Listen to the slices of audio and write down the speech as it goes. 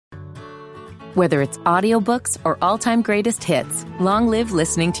Whether it's audiobooks or all-time greatest hits, long live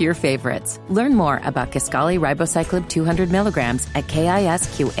listening to your favorites. Learn more about Kisqali Ribociclib 200 milligrams at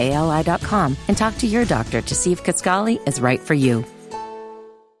KISQALI.com and talk to your doctor to see if Kisqali is right for you.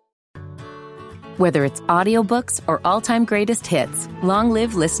 Whether it's audiobooks or all-time greatest hits, long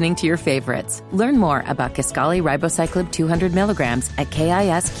live listening to your favorites. Learn more about Kisqali Ribociclib 200 milligrams at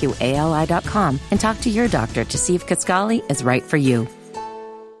KISQALI.com and talk to your doctor to see if Kisqali is right for you.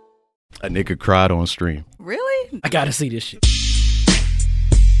 A nigga cried on stream. Really? I gotta see this shit.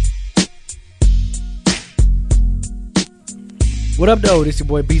 What up, though? This your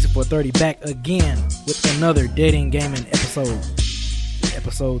boy BC430 back again with another Dating Gaming episode.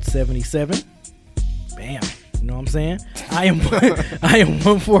 Episode 77. Bam. You know what I'm saying? I am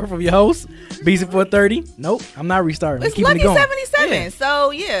 1/4 of your host, BC430. Nope, I'm not restarting. It's keeping lucky it going. 77, Yeah. so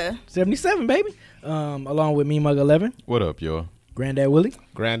yeah. 77, baby. Along with me, Mug 11. What up, y'all? Granddad Willie.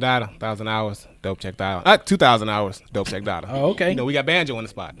 Granddaughter, 1,000 hours, dope check data. 2,000 hours, dope check data. Oh, okay. You know, we got Banjo on the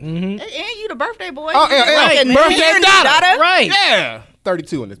spot. Mm-hmm. And you the birthday boy. Oh, yeah, Right. birthday data. Right. Yeah.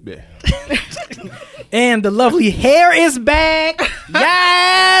 32 in this bit. And the lovely hair is back.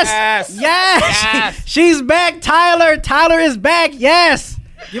 Yes. Yes. She's back, Tyler. Tyler is back. Yes.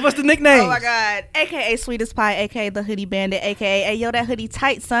 Give us the nickname. Oh my God. AKA Sweetest Pie, AKA the Hoodie Bandit, AKA hey, yo, that hoodie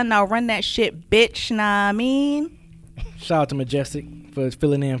tight, son. Now run that shit, bitch. Nah, I mean. Shout out to Majestic for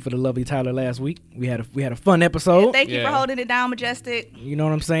filling in for the lovely Tyler last week. We had a fun episode. Yeah, thank you for holding it down, Majestic. You know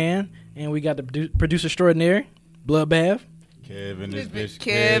what I'm saying? And we got the producer extraordinary, Bloodbath. Kevin, this bitch.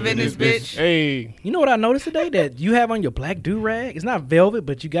 Kevin, this bitch. Hey. You know what I noticed today? That you have on your black do-rag. It's not velvet,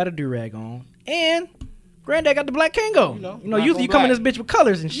 but you got a do-rag on. And Granddad got the black Kango. You know usually you come in this bitch with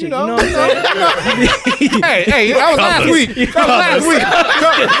colors and shit. You know what I'm saying? Hey, that was last week.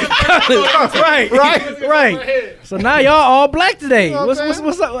 Right. So now y'all all black today. You know what I'm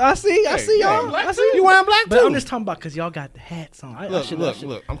What's up? I see y'all. I see You wearing black too? But I'm just talking about because y'all got the hats on. Look.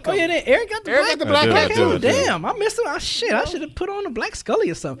 I'm Oh yeah, then Eric got the Eric black. got the black I do. Damn, I missed him. I should have put on a black Scully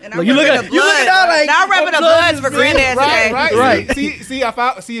or something. And I'm repping the blood. like now I'm repping the bloods for Granddad today. Right.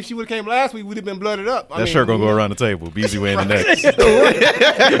 See if she would have came last week, we'd have been blooded up. That shirt gonna go around the table. BZ wearing the next.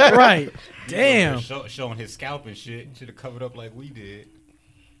 Right. Damn. Showing his scalp and shit. Should have covered up like we did.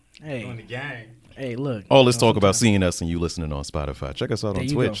 On the gang. Hey, look. All this talk about seeing us and you listening on Spotify. Check us out on There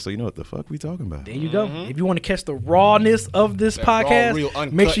you Twitch go. so you know what the fuck we talking about. There you go. If you want to catch the rawness of this That raw, podcast, real,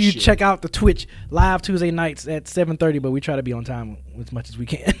 uncut make sure you shit. check out the Twitch live Tuesday nights at 7:30. But we try to be on time as much as we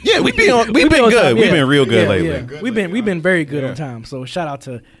can. Yeah, we've been good. time, We've yeah. been real good Yeah, lately. yeah. We've been very good on time. So shout out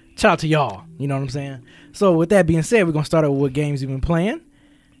to y'all. You know what I'm saying? So with that being said, we're gonna start out with what games you've been playing.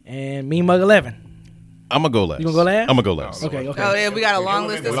 And me, Mug 11. I'm gonna go last. You gonna go last? I'm gonna go last. Okay. Oh yeah, we got a long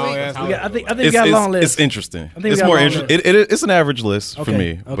list this week. I think we got a long list. It's interesting. I think we It's got a more long interesting. list. It's an average list for Okay,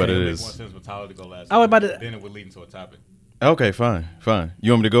 me, okay. but it It makes more is. sense for Tyler to go last. I was about to- Then it would lead into a topic. Okay, fine.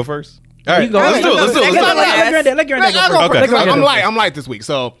 You want me to go first? All right, You go. let's do it. Let's do it. Let Granddad go first. Okay. Let Granddad go first. I'm light this week.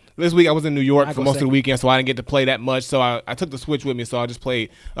 So this week I was in New York I for go most of the second. weekend, so I didn't get to play that much. So I took the Switch with me, so I just played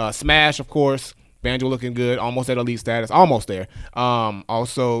Smash, of course. Banjo looking good, almost at elite status, almost there.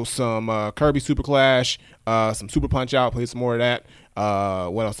 Also some Kirby Super Clash, some Super Punch Out. Played some more of that.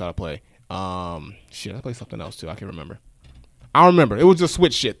 What else did I play? I played something else too. I can't remember. I don't remember. It was just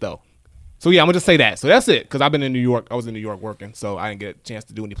Switch shit though. So yeah, I'm gonna just say that. So that's it. Because I've been in New York. I was in New York working, so I didn't get a chance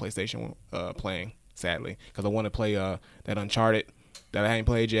to do any PlayStation playing, sadly, because I want to play that Uncharted that I hadn't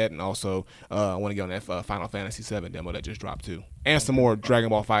played yet, and also I want to get on that Final Fantasy 7 demo that just dropped too, and some more Dragon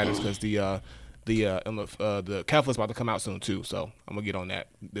Ball Fighters because the Kefla's about to come out soon too. So I'm gonna get on that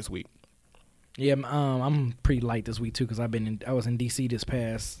this week. Yeah, I'm pretty light this week too because I was in DC this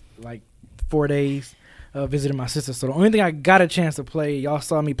past like 4 days, visiting my sister. So the only thing I got a chance to play, y'all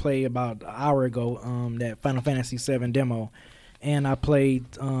saw me play about an hour ago, that Final Fantasy 7 demo, and I played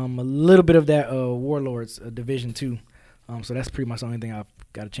a little bit of that Warlords Division 2. So that's pretty much the only thing I've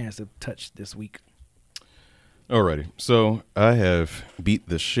got a chance to touch this week. Alrighty, so I have beat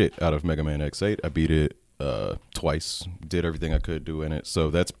the shit out of Mega Man X8. I beat it twice, did everything I could do in it. So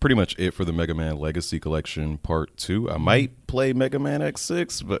that's pretty much it for the Mega Man Legacy Collection Part 2. I might play Mega Man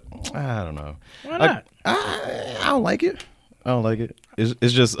X6, but I don't know. Why not? I don't like it.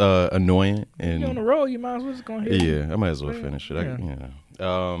 It's just annoying. And You're on the road, you might as well just go ahead. yeah, I might as well finish it.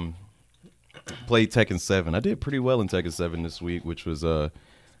 Yeah. Played Tekken 7. I did pretty well in Tekken 7 this week, which was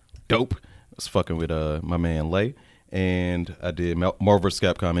dope. I was fucking with my man Lay. And I did Marvel vs.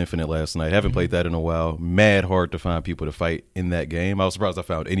 Capcom Infinite last night. Haven't played that in a while. Mad hard to find people to fight in that game. I was surprised I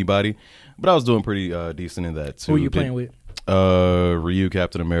found anybody. But I was doing pretty decent in that, too. Who are you playing with? Ryu,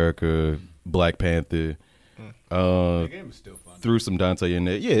 Captain America, Black Panther. The game is still fun. threw some Dante in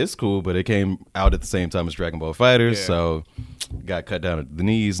there. Yeah, it's cool, but it came out at the same time as Dragon Ball FighterZ, so got cut down at the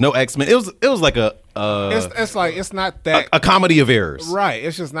knees. No X-Men. It was like it's not that a comedy of errors. Right.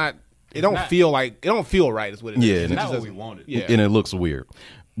 It's just not. It don't feel right. Is what it is. Yeah, It's not what we wanted. Yeah. And it looks weird.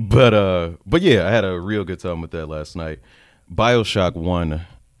 But yeah, I had a real good time with that last night. BioShock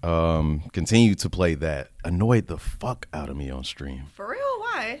 1, continued to play that. Annoyed the fuck out of me on stream. For real?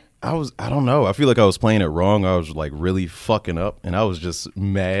 Why? I don't know. I feel like I was playing it wrong. I was like really fucking up, and I was just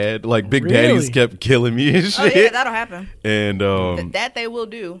mad. Like Big Daddies kept killing me and shit. Oh yeah, that'll happen. And that they will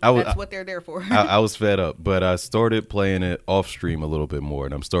do. That's what they're there for. I was fed up, but I started playing it off stream a little bit more,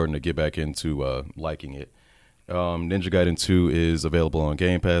 and I'm starting to get back into liking it. Ninja Gaiden 2 is available on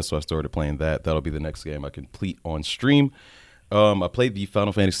Game Pass, so I started playing that. That'll be the next game I complete on stream. I played the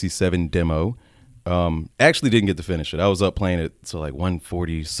Final Fantasy VII demo. Actually didn't get to finish it. I was up playing it till like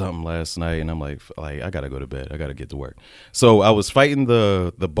 1:40 something last night, and I'm like I gotta go to bed. I gotta get to work. So I was fighting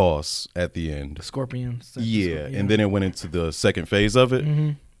the boss at the end. The Scorpion. Yeah, and then it went into the second phase of it,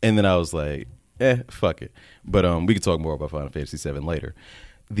 and then I was like, fuck it. But we can talk more about Final Fantasy VII later.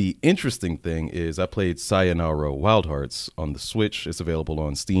 The interesting thing is I played Sayonara Wild Hearts on the Switch. It's available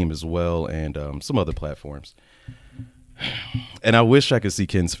on Steam as well and some other platforms. And I wish I could see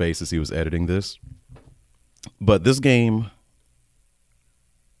Ken's face as he was editing this. But this game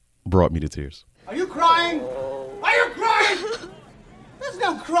brought me to tears. Are you crying? Are you crying? There's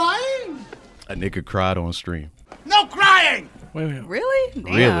no crying. A nigga cried on stream. No crying. Wait a minute. Really?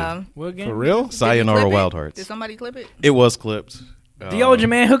 Really? Damn. What game? For real? Sayonara Clip it? Wild Hearts. Did somebody clip it? It was clipped. Deoja,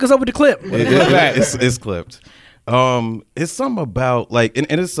 man, hook us up with the clip. It's clipped. It's something about like, and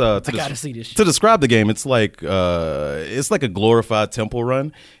it's I gotta see this shit. To describe the game, it's like a glorified temple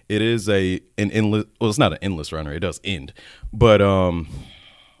run. It is an endless. Well, it's not an endless runner. It does end, but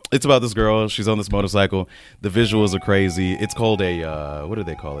it's about this girl. She's on this motorcycle. The visuals are crazy. It's called a what do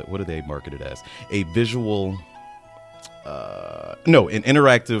they call it? What do they market it as? A visual. No, an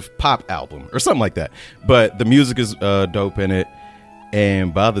interactive pop album or something like that. But the music is dope in it.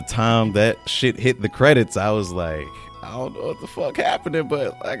 And by the time that shit hit the credits, I was like, I don't know what the fuck happening,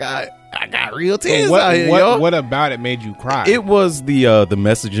 but I got real tears out here, yo. What about it made you cry? It was the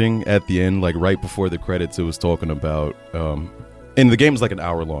messaging at the end, like right before the credits. It was talking about, and the game is like an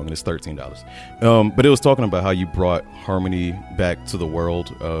hour long, and it's $13. But it was talking about how you brought harmony back to the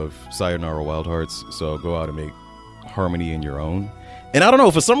world of Sayonara Wild Hearts. So go out and make harmony in your own. And I don't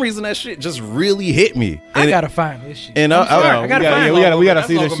know, for some reason that shit just really hit me. And I gotta find this shit. And I gotta find it. We gotta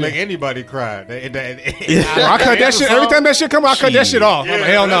see this shit. shit. Make anybody cry. I cut that shit every time that shit come out. I cut that shit off.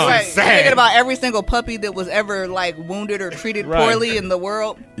 Hell no. Like, thinking about every single puppy that was ever like wounded or treated poorly in the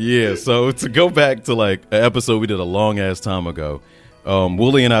world. Yeah, so to go back to like an episode we did a long ass time ago,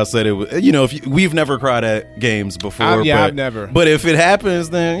 Wooly and I said it was, we've never cried at games before. I've never. But if it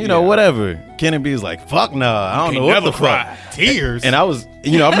happens, then whatever. Kennedy is like, fuck nah, I don't know what the fuck. Tears. And I was,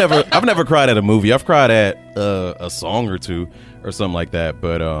 I've never cried at a movie. I've cried at a song or two or something like that.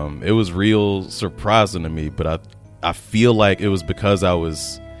 But it was real surprising to me. But I feel like it was because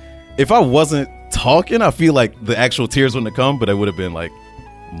if I wasn't talking, I feel like the actual tears wouldn't have come, but it would have been like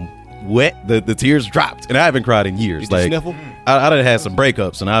wet. The tears dropped, and I haven't cried in years. Did you sniffle? I done had some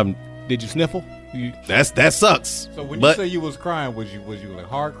breakups, and Did you sniffle? That sucks. So when you say you was crying, was you like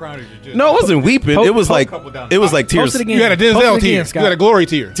hard crying, or you just? No, I wasn't weeping. It was like tears. It again. You had a Denzel tear. You had a glory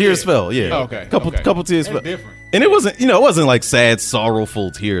tear. Tears fell. Yeah. Oh, okay. Couple tears fell. Different. And it wasn't like sad,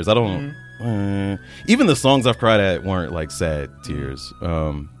 sorrowful tears. I don't. Even the songs I've cried at weren't like sad tears.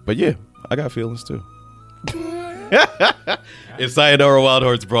 But yeah, I got feelings too. If Sayonara Wild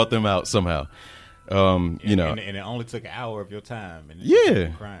Hearts brought them out somehow. And it only took an hour of your time.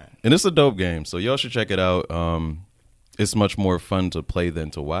 And crying. And it's a dope game, so y'all should check it out. It's much more fun to play than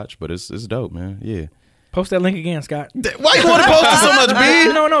to watch, but it's dope, man. Yeah. Post that link again, Scott. Why you want to post it so much,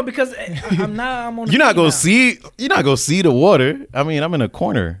 B? No, because I'm on. You're not gonna see the water. I mean, I'm in a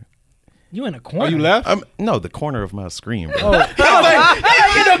corner. You in a corner? Oh, you left? No, the corner of my screen. Bro. Oh.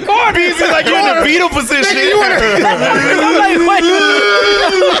 In the corner. He's like you're in the fetal position.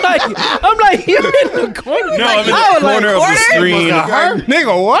 I'm like, you're in the corner. No, I'm in the corner of the screen.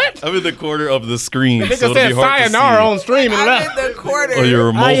 Nigga, what? I'm in the corner of the screen. Nigga so said sayonara on stream and I'm left. in the corner. Or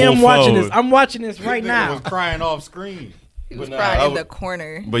your mobile I am phone. watching this. I'm watching this right Nigga now. was crying off screen. He was crying in the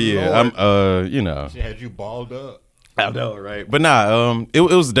corner. But yeah, I'm She had you balled up. I know, right? But nah, it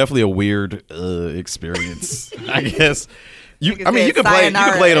was definitely a weird experience. I guess. You can play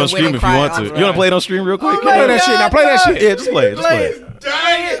it on stream if you want to. You want to play it on stream real quick? Play that shit. Now play that shit. Yeah, just play it.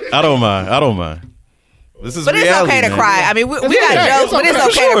 I don't mind. This is But it's reality, okay to man. cry. I mean, we got jokes, but it's For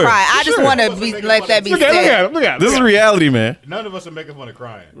okay to sure. cry. I just want to let that be Look said. at him. Look at him. This is reality, man. None of us are making fun of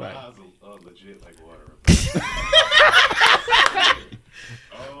crying. Right. Legit like water.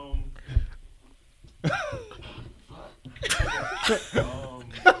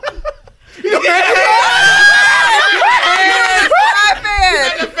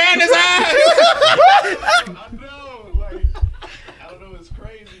 I know, like, I don't know, it's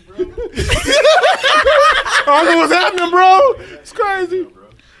crazy, bro. I don't know what's happening, bro. It's crazy. Bro,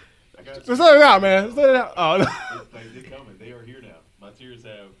 I got Just let it out, man. Just let it out. Oh, no. like, they're coming. They are here now. My tears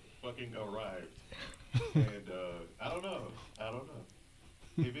have fucking arrived. And I don't know.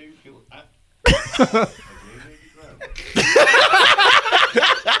 Hey, baby, feel I made me cry.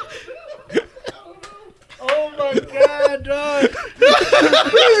 Oh my god, dog.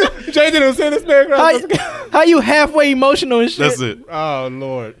 Jay didn't say this man. How you halfway emotional and shit? That's it. Oh,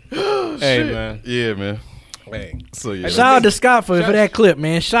 Lord. Hey, man. Yeah, man. Hey. So yeah. Shout out to Scott for that clip,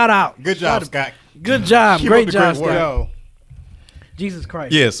 man. Shout out. Good job, Scott. Good job. Keep Great up the job, great work. Scott. Yo. Jesus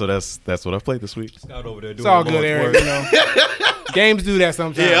Christ. Yeah, so that's what I played this week. Scott over there doing It's all the good, Lord's Eric. work. You know, games do that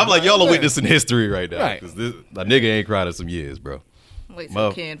sometimes. Yeah, I'm like, y'all are witnessing history right now. Right. Because a nigga ain't cried in some years, bro. Wait Mo.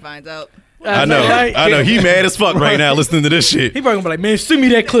 till Ken finds out. I know. He mad as fuck right now listening to this shit. He probably gonna be like, man, send me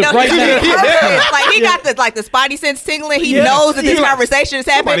that clip No, right he now. purpose. Like he got the spidey sense tingling. He Yeah. knows that this He like- conversation is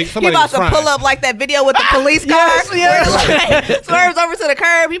happening. somebody he about was to pull crying. up like that video with the police car. Yes. Where it, like, swerves over to the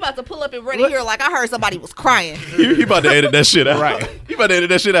curb. He about to pull up and ready here. Like I heard somebody was crying. He about to edit that shit out. Right. He about to edit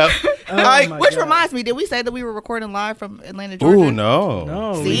that shit out. my Which God. reminds me, did we say that we were recording live from Atlanta, Georgia? Ooh, no.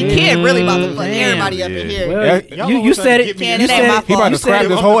 No. See, man. Ken really about to fuck Damn. everybody up in Yeah. here. Well, Yeah, you, you said it. Ken, You it ain't my said it. He about to You scrap said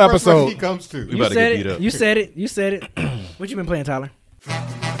this it. whole I'm the first person episode. he comes to. We about to said get it. beat up. You said it. You said it. What you been playing, Tyler?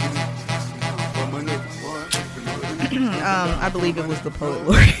 I believe it was the poet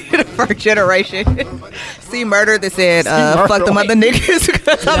laureate of first generation. See murder that said, fuck them other niggas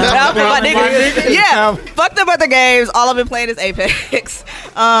because I'm down for my niggas. Yeah, fuck them other games. All I've been playing is Apex.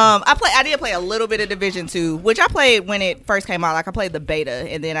 I did play a little bit of Division 2, which I played when it first came out. Like I played the beta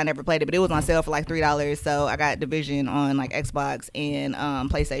and then I never played it, but it was on sale for like $3. So I got Division on like Xbox and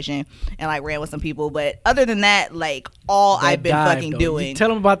PlayStation and like ran with some people. But other than that, like all I've been dive, fucking though. doing.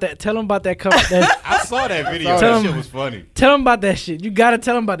 Tell him about that. Tell him about that cover. That, I saw that video. Tell That him- shit was funny. tell him about that shit. You gotta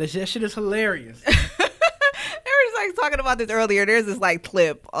tell him about that shit. That shit is hilarious. They were just like talking about this earlier. There's this like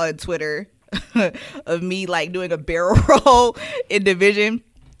clip on Twitter of me like doing a barrel roll in Division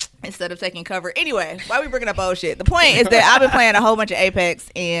instead of taking cover. Anyway, why are we bringing up old shit? The point is that I've been playing a whole bunch of Apex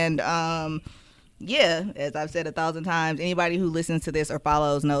and yeah, as I've said 1,000 times, anybody who listens to this or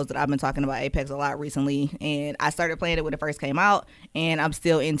follows knows that I've been talking about Apex a lot recently. And I started playing it when it first came out, and I'm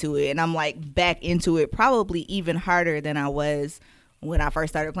still into it. And I'm like back into it probably even harder than I was when I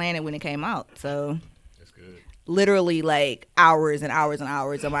first started playing it when it came out. So That's good. literally like hours and hours and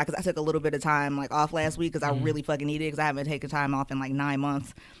hours of my, because I took a little bit of time like off last week because I really fucking needed it because I haven't taken time off in like 9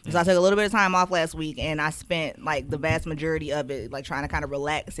 months. So I took a little bit of time off last week and I spent like the vast majority of it like trying to kind of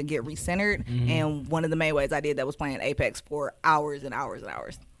relax and get recentered. And one of the main ways I did that was playing Apex for hours and hours and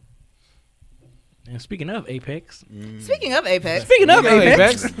hours. And speaking of Apex, Speaking of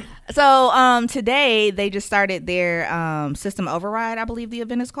Apex, so today they just started their system override, I believe the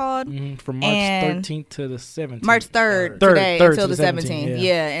event is called. from March And 13th to the 17th. March 3rd Third today to until the the 17th. 17th,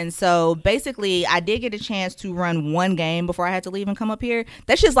 Yeah. And so basically I did get a chance to run one game before I had to leave and come up here.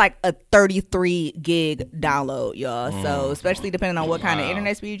 That's just like a 33 gig download, y'all. So especially depending on what kind of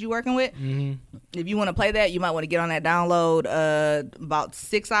internet speed you're working with. If you want to play that, you might want to get on that download about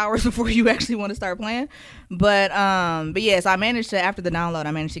 6 hours before you actually want to start playing. But yeah, so I managed to, after the download,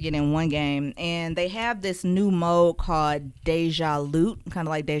 I managed to get in one game. And they have this new mode called Deja Loot, kind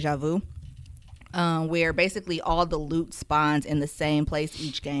of like Deja Vu. Where basically all the loot spawns in the same place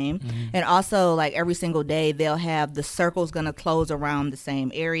each game. And also like every single day they'll have the circles going to close around the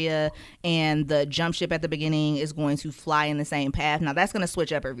same area and the jump ship at the beginning is going to fly in the same path. Now that's going to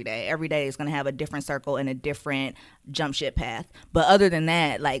switch up every day. Every day is going to have a different circle and a different jump ship path. But other than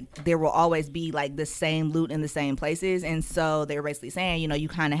that, like there will always be like the same loot in the same places. And so they're basically saying, you know, you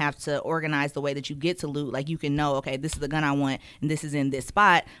kind of have to organize the way that you get to loot. Like you can know, okay, this is the gun I want and this is in this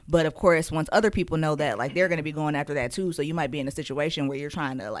spot. But of course, once other people know that, like they're going to be going after that too. So you might be in a situation where you're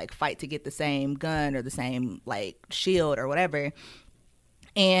trying to like fight to get the same gun or the same like shield or whatever.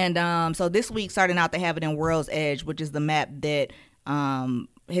 And so this week, starting out, they have it in World's Edge, which is the map that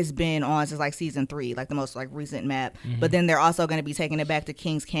has been on since like season 3, like the most like recent map. But then they're also going to be taking it back to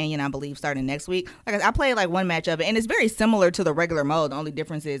Kings Canyon, I believe, starting next week. Like I played like one match of it, and it's very similar to the regular mode. The only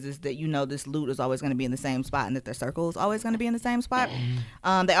difference is that this loot is always going to be in the same spot, and that their circle is always going to be in the same spot.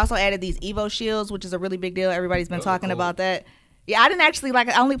 They also added these Evo shields, which is a really big deal. Everybody's been talking about that. Yeah, I didn't actually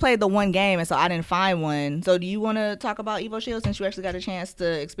I only played the one game, and so I didn't find one. So do you want to talk about Evo Shield since you actually got a chance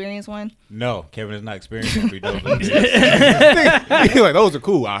to experience one? No, Kevin is not experiencing 3 those. You're like, those are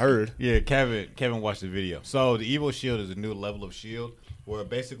cool, I heard. Yeah, Kevin watched the video. So the Evo Shield is a new level of shield where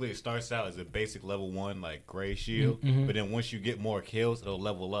basically it starts out as a basic level 1 like gray shield, but then once you get more kills, it'll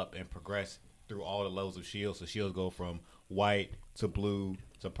level up and progress through all the levels of shields. So shields go from white to blue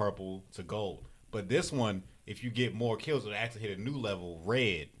to purple to gold. But this one, if you get more kills, it'll actually hit a new level.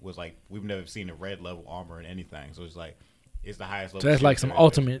 Red was like, we've never seen a red level armor in anything. So it's like, it's the highest level. So that's like some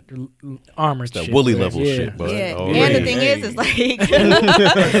ultimate armor That shit. woolly level shit, but Yeah, oh, and the thing is like,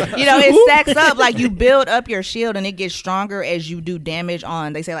 it stacks up. Like you build up your shield, and it gets stronger as you do damage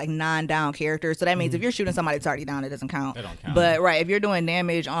on. They say like 9 down characters. So that means if you're shooting somebody that's already down, it doesn't count. That don't count. But right, if you're doing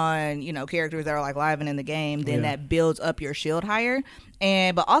damage on characters that are like live and in the game, then that builds up your shield higher.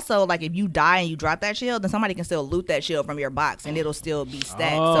 But also, like, if you die and you drop that shield, then somebody can still loot that shield from your box, and it'll still be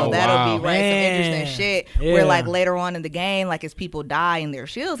stacked. So that'll be some interesting shit. Yeah. Where like later on in the game, like as people die and their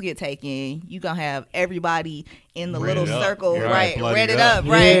shields get taken, you gonna have everybody in the little circle, right? Red it up,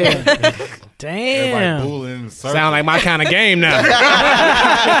 right? Yeah. Damn. Everybody booling in the circle. Sound like my kind of game now.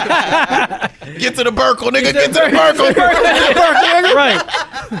 Get to the Burkle, nigga. Get to the Burkle. Right.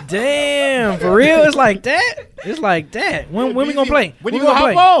 Damn. For real, it's like that. It's like that. When we gonna play? When you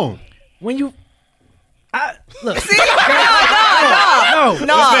gonna hop on? When you? Look. See? No. This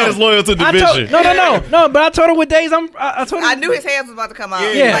man is loyal to division. No. But I told her what days I told her. I knew his hands was about to come out.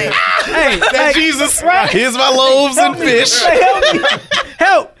 Yeah. Like, Hey, That Jesus. Here's my loaves and fish. Help me.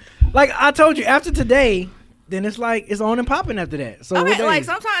 Help. Like I told you, after today, then it's like it's on and popping after that. So what okay, days? like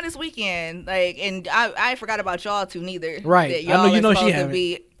sometime this weekend, like, and I forgot about y'all two neither. Right. That I y'all know you are know she supposed to haven't.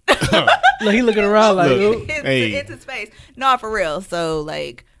 be Look, he looking around like, ooh. into space. No, for real. So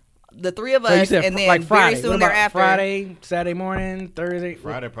like the three of So you us, said and then like Friday. very soon What about thereafter, Friday, Saturday morning, Thursday.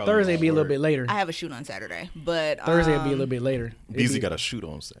 Friday probably Thursday won't be a little work. bit later. I have a shoot on Saturday, but Thursday will be a little bit later. Beezy got a shoot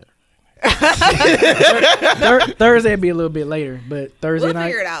on Saturday. Thursday will be a little bit later, but Thursday we'll night.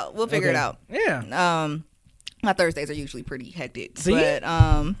 figure it out. We'll figure it out. Yeah. My Thursdays are usually pretty hectic. See? But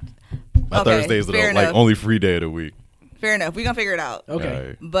My okay, Thursdays are fair the, like enough. only free day of the week. Fair enough. We're gonna figure it out. Okay.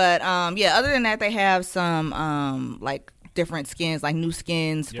 Alright. But yeah, other than that, they have some like different skins, like new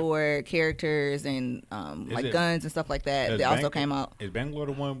skins for characters and like it- guns and stuff like that. They also came out. Is Bangalore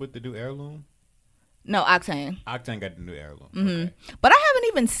the one with the new heirloom? No, Octane. Octane got the new heirloom. Okay. But I haven't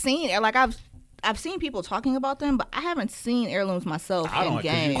even seen like I've seen people talking about them, but I haven't seen heirlooms myself I don't in know.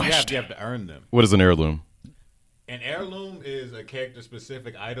 'Cause game. You have to earn them. What is an heirloom? An heirloom is a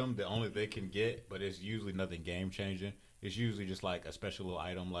character-specific item that only they can get, but it's usually nothing game-changing. It's usually just like a special little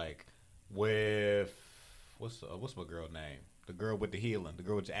item, like with what's my girl name? The girl with the healing, the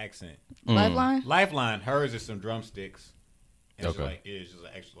girl with the accent. Lifeline. Lifeline. Hers is some drumsticks. And Okay. it's just an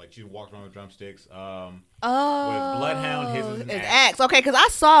extra, like she walks around with drumsticks. Oh, with Bloodhound, his is an it's axe. axe. Okay, because I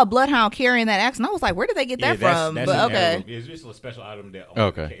saw a Bloodhound carrying that axe, and I was like, where did they get that from? That's But an okay. heirloom. It's just a special item that only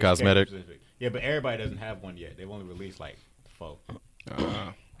Okay, it's cosmetic. character-specific. Yeah, but everybody doesn't have one yet. They've only released like 4.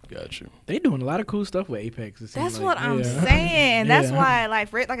 Got you. They doing a lot of cool stuff with Apex. it seems That's like. what I'm Yeah. saying. That's Yeah. why,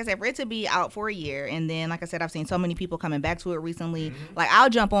 like I said, for it to be out for a year, and then, like I said, I've seen so many people coming back to it recently. Like, I'll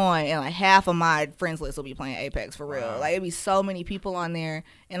jump on, and like half of my friends list will be playing Apex for real. Like, it'd be so many people on there,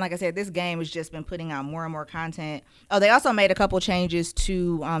 and like I said, this game has just been putting out more and more content. Oh, they also made a couple changes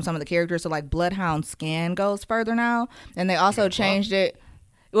to some of the characters. So, like, Bloodhound scan goes further now, and they also changed it.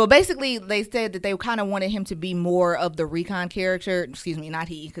 Well, basically, they said that they kind of wanted him to be more of the recon character. Excuse me, not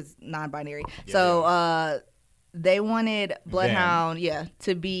he, because non-binary. They wanted Bloodhound,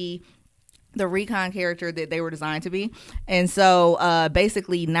 to be the recon character that they were designed to be. And so,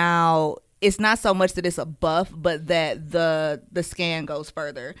 basically, now it's not so much that it's a buff, but that the scan goes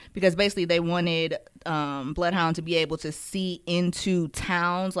further. Because basically, they wanted Bloodhound to be able to see into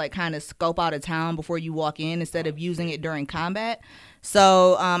towns, like kind of scope out a town before you walk in, instead of using it during combat.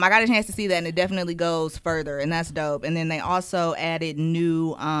 So I got a chance to see that, and it definitely goes further, and that's dope. And then they also added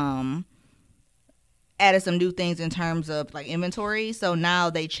some new things in terms of like inventory. So now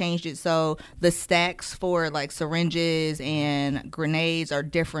they changed it so the stacks for like syringes and grenades are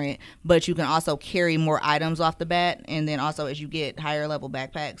different, but you can also carry more items off the bat. And then also as you get higher level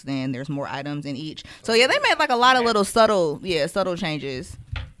backpacks, then there's more items in each. So yeah, they made like a lot of little subtle changes.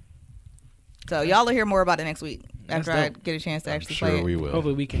 So y'all will hear more about it next week. after I get a chance to actually play Sure, it. we will.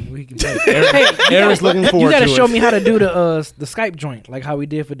 Hopefully we can play. Eric's looking forward You gotta to show it. me how to do the Skype joint, like how we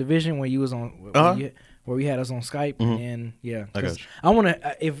did for Division when you was on Uh-huh. where we had us on Skype, and yeah, I got 'cause you. I want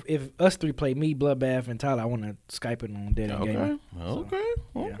to if us three play, me, Bloodbath, and Tyler, I want to Skype it on Dead End Okay. Gaming. Okay.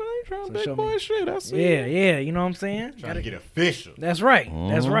 yeah. Trying So big show boy me. shit. I see. Yeah, you know what I'm saying? Trying to get official. That's right.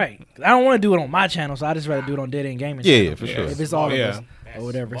 That's right. I don't want to do it on my channel, so I just rather do it on Dead End Gaming. Yeah, channel. for sure. If it's all Yeah. of us or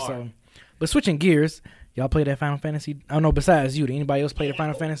whatever. smart. So, but switching gears, y'all play that Final Fantasy? I don't know. Besides you, did anybody else play the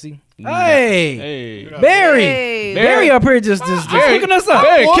Final Fantasy? Hey, Hey. Barry, Hey. Barry up here just Barry, hooking us up.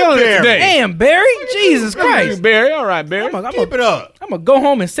 Barry killing it today. Damn, Barry, Jesus Christ. Barry, all right, Barry. I'm Keep it up. gonna go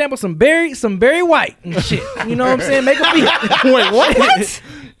home and sample some Barry White and shit. You know what I'm saying? Make a beat. Wait, what?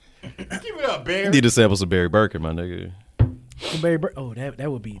 Keep it up, Barry. Need to sample some Barry Birkin, my nigga. Oh,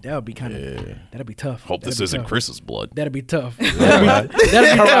 that would be kind of that'd be tough. Hope this That'd be isn't tough. Chris's blood. That'd be tough. That'd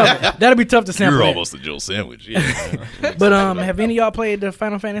be tough. That'd be tough to sample. You're that. almost a Joe sandwich. Yeah. But have any of y'all played the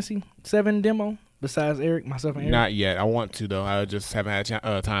Final Fantasy 7 demo besides Eric, myself, and Eric? Not yet. I want to though. I just haven't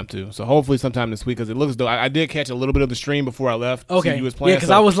had time to. So hopefully sometime this week because it looks dope. I did catch a little bit of the stream before I left. to see Okay. you was playing. Yeah, because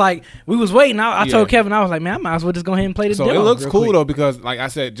so, I was like, we was waiting. I Yeah. told Kevin, I was like, man, I might as well just go ahead and play the So demo. it looks real cool quick. though because like I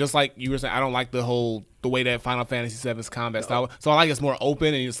said, just like you were saying, I don't like the way that Final Fantasy 7's combat style. So I like it's more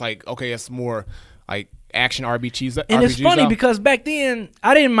open and it's like okay, it's more like action RPGs. And it's funny style. because back then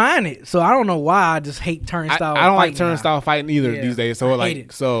I didn't mind it, so I don't know why I just hate turnstile. I don't like fighting turnstile fighting either Yeah. these days. So I like, hate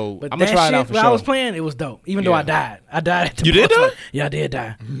it. so But I'm that gonna try shit it out for when sure. I was playing, it was dope. Even though Yeah. I died. At the You did boss die? fight. Yeah, I did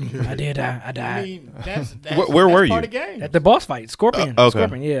die. I did die. I died. I mean, that's Where were part you? of the game. At the boss fight, Scorpion. Okay.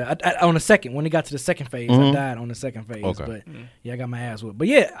 Scorpion, yeah. On the second, when it got to the second phase, I died on the second phase. Okay. But yeah, I got my ass whipped. But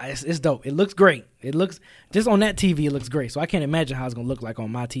yeah, it's dope. It looks great. It looks just on that TV. It looks great. So I can't imagine how it's gonna look like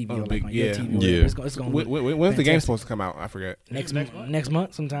on my TV or like on your yeah. TV. Yeah. It's gonna look When's the game fantastic. supposed to come out? I forget. next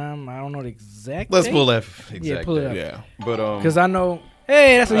month sometime. I don't know the exact. Let's date. pull that exact Yeah, pull it up. Yeah. But Because I know.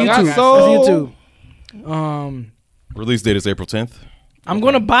 Hey, that's on I got YouTube. sold. That's YouTube. release date is April 10th. I'm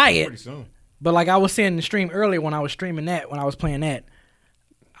gonna buy it. Pretty soon. But like I was saying in the stream earlier when I was streaming that, when I was playing that,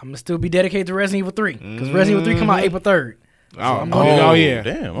 I'm gonna still be dedicated to Resident Evil 3 because Resident Evil 3 come out April 3rd. Oh yeah.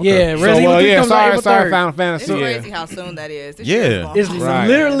 Damn. Okay. Yeah, So, Resident Evil 3 comes out sorry, April sorry, 3rd. Final It's Fantasy. crazy how soon that is. This Yeah. shit is long. It's Right.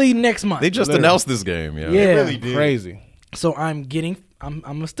 literally next month. They just Literally. announced this game. Yeah. Yeah. Really did. Crazy. So I'm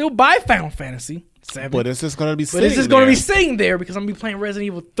gonna still buy Final Fantasy 7. But it's just gonna be. But it's just gonna be sitting there because I'm gonna be playing Resident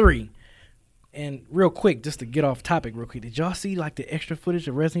Evil 3. And real quick, just to get off topic real quick, did y'all see like the extra footage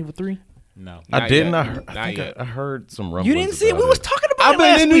of Resident Evil 3? No. I didn't. I Not think yet. I heard some rumblings. You didn't see it? about We was talking about I've it been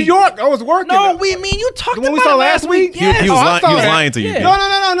last in New week. York. I was working. No, we mean you talked The one about we saw it last week? He was, Yes. Oh, I he was saw lying to you. Yeah. dude.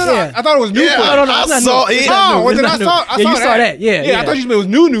 No. Yeah. I thought it was new Yeah. footage. No, I it's not saw new. It's it. not Oh, new. well, It's then not I new. saw. I Yeah, saw you saw that. Yeah, I thought you meant it was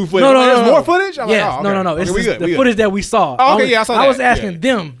new footage. No, There's no. more footage. I'm like, Yes, oh, okay. no. Okay, It's we just good, we the good. footage that we saw. Oh, okay, yeah, I saw I was that. asking Yeah.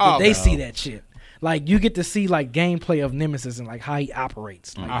 them Oh, did they okay. see that shit. Like you get to see like gameplay of Nemesis and like how he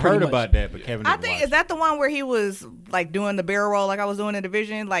operates. Like, I pretty heard much. about that, but Kevin I didn't think watch is that the one where he was like doing the barrel roll like I was doing in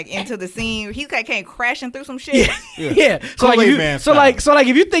Division, like into the scene. He like came crashing through some shit. Yeah. So like, Kool-Aid if you, Man so style. like, so like,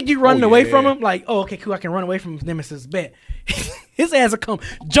 if you think you're running Oh, away yeah. from him, like, oh, okay, cool, I can run away from Nemesis. Bet his ass will come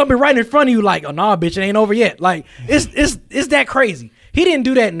jumping right in front of you, like, oh, nah, bitch, it ain't over yet. Like, it's that crazy. He didn't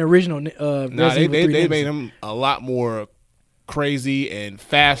do that in the original. Nah, Resident Evil 3 they Nemesis. made him a lot more crazy and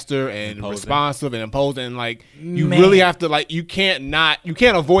faster and Imposing. responsive and imposing. And like you Man. really have to like you can't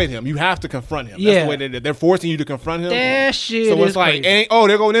avoid him. You have to confront him. Yeah. That's the way they're forcing you to confront him. That shit So is it's like, crazy.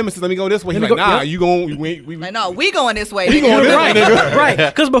 there go Nemesis. Let me go this way. He's Let like, me go- nah, yep. you going? We Like, no, we going this way. We going this way, right, nigga. right.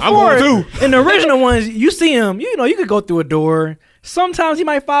 Because before, going in the original ones, you see him, you know, you could go through a door. Sometimes he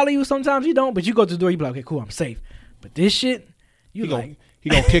might follow you, sometimes he don't. But you go through the door, you be like, okay, cool, I'm safe. But this shit, you like, He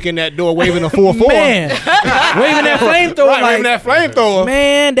gonna kick in that door, waving a 4-4. man, waving that flamethrower, Right, like, waving that flamethrower.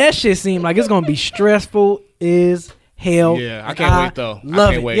 man, that shit seemed like it's gonna be stressful as hell. Yeah, I can't wait, though. I Love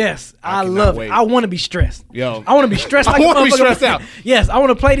can't it. wait. Yes, I I cannot love wait. it. I want to be stressed. Yo. I want to be stressed. I Like wanna a be motherfucker. stressed out. Yes, I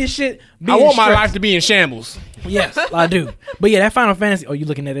want to play this shit. I being want my stressed. life to be in shambles. Yes, I do. But yeah, that Final Fantasy. Oh, you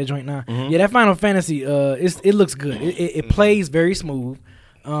looking at that joint now? Yeah, that Final Fantasy. It looks good. It plays very smooth.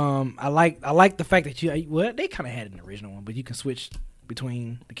 I like the fact that they kind of had it in the original one, but you can switch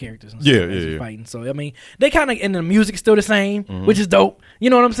between the characters and stuff as you're fighting. So I mean, they kind of, and the music's still the same, which is dope. You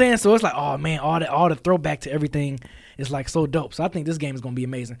know what I'm saying? So it's like, oh man, all the throwback to everything is like so dope. So I think this game is gonna be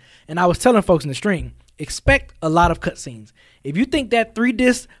amazing. And I was telling folks in the stream, expect a lot of cutscenes. If you think that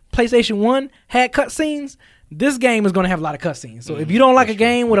 3-disc PlayStation 1 had cutscenes, this game is gonna have a lot of cutscenes. So if you don't like a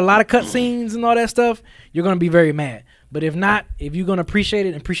game with a lot of cutscenes and all that stuff, you're gonna be very mad. But if not, if you're gonna appreciate it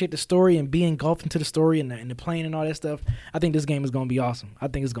and appreciate the story and be engulfed into the story and the playing and all that stuff, I think this game is gonna be awesome. I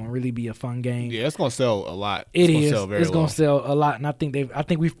think it's gonna really be a fun game. Yeah, it's gonna sell a lot. It's gonna gonna sell a lot, and I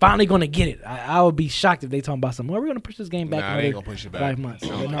think we're finally gonna get it. I would be shocked if they talking about something. Well, we're gonna push this game back Nah, they ain't another gonna push it back. 5 months.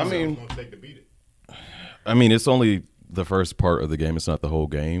 But no. I mean, it's only the first part of the game. It's not the whole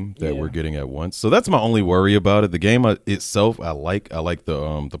game that we're getting at once. So that's my only worry about it. The game itself, I like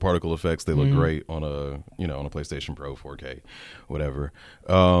the particle effects. They look great on a PlayStation Pro 4K, whatever.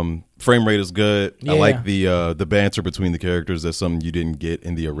 Frame rate is good. I like the banter between the characters. That's something you didn't get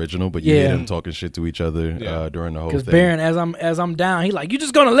in the original, but you hear them talking shit to each other during the whole thing. Because Baron, as I'm down, he like, you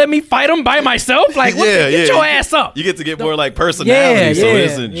just gonna let me fight him by myself? Like, get your ass up. You get to get more like personality, so it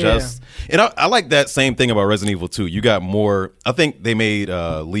isn't just. And I like that same thing about Resident Evil 2. You got more. I think they made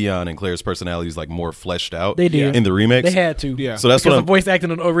Leon and Claire's personalities like more fleshed out. They did in the remakes. They had to. Yeah. So that's because what the voice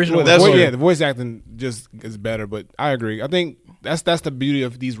acting in the original. The voice acting just is better. But I agree. I think that's the beauty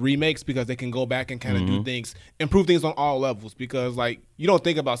of these remakes, because they can go back and kind of do things, improve things on all levels. Because like you don't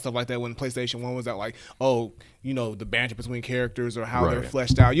think about stuff like that when PlayStation 1 was out. Like, oh, the banter between characters or how they're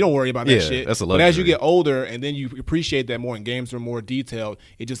fleshed out. You don't worry about that shit. That's a but as you get older and then you appreciate that more, and games are more detailed,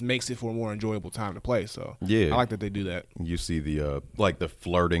 it just makes it for a more enjoyable time to play. So I like that they do that. You see the the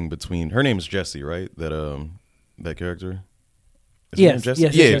flirting between, her name is Jessie, right? That character. Is her name Jessie?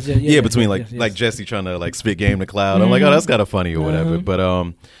 Yes, between like Jessie trying to like spit game to Cloud. I'm like, oh, that's kind of funny or whatever. But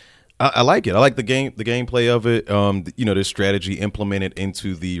I like it. I like the gameplay of it. The strategy implemented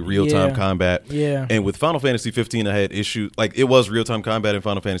into the real time combat. Yeah. And with Final Fantasy 15, I had issues. Like, it was real time combat in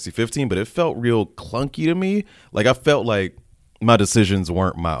Final Fantasy 15, but it felt real clunky to me. Like, I felt like my decisions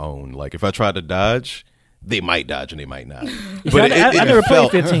weren't my own. Like, if I tried to dodge, they might dodge and they might not. But I never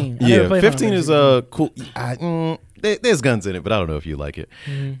played 15. 15 is cool. There's guns in it, but I don't know if you like it.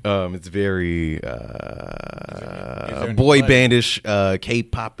 It's very boy bandish,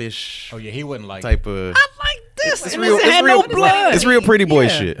 K-pop-ish. Oh yeah, he wouldn't like type of. I like this. It's real blood. It's real pretty boy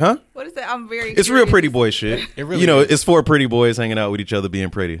shit, huh? What is that? I'm very. It's real pretty boy shit. It really is. It's for pretty boys hanging out with each other, being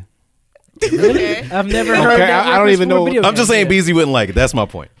pretty. Really? I've never heard that. I don't even know. I'm just saying, BZ wouldn't like it. That's my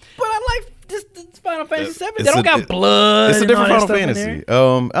point. But I like this Final Fantasy 7. They don't got blood. It's a different Final Fantasy. I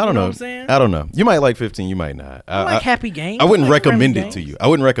don't know. what I'm saying? I don't know. You might like 15. You might not. I like happy games. I wouldn't like recommend friendly it to games. you. I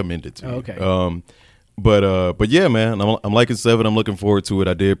wouldn't recommend it to you. Okay. But yeah, man, I'm liking 7. I'm looking forward to it.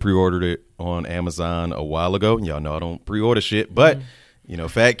 I did pre-order it on Amazon a while ago. Y'all know I don't pre-order shit, but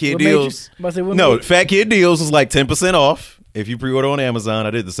Fat Kid Deals. Fat Kid Deals was like 10% off if you pre-order on Amazon. I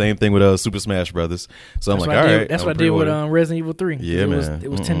did the same thing with Super Smash Brothers. So I'm like, all right. That's what I did with Resident Evil 3. Yeah, man.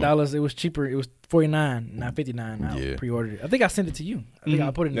 It was $10. It was cheaper. It was $49, not $59. I pre-ordered it. I think I sent it to you. I think I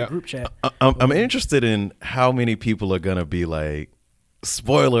put it in the group chat. I'm interested in how many people are gonna be like,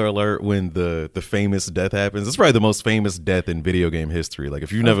 spoiler alert, when the famous death happens. It's probably the most famous death in video game history. Like,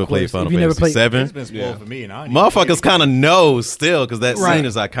 if you've never played Final Fantasy 7, it's been spoiled for me, and I motherfuckers kind of know still, because that scene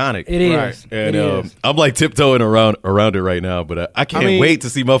is iconic. It is. And I'm like tiptoeing around it right now, but I can't wait to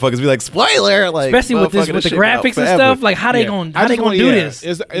see motherfuckers be like, spoiler, like, especially with the graphics and stuff. Like, how they gonna do this?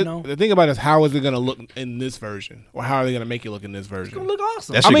 The thing about it is, how is it gonna look in this version, or how are they gonna make it look in this version? It's gonna look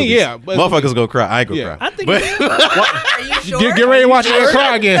awesome. But motherfuckers gonna cry. I ain't gonna cry. I think. Are you sure? Get ready to watch it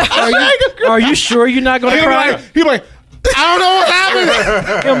cry again. Are you sure you're not gonna cry? He's like, I don't know what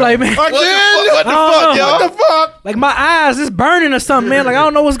happened. I'm like, man, What the fuck, y'all? What the fuck? like my eyes is burning or something, man. Like, I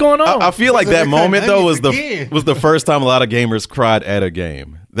don't know what's going on. I feel like that moment though was again. the first time a lot of gamers cried at a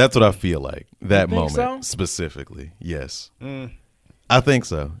game. That's what I feel like. That think moment so? specifically. Yes. I think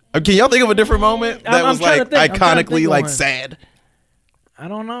so. Can y'all think of a different moment that I'm was trying like to think. I'm trying to iconically think like of one. sad? I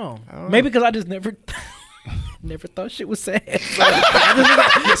don't know. Maybe because I just never thought shit was sad.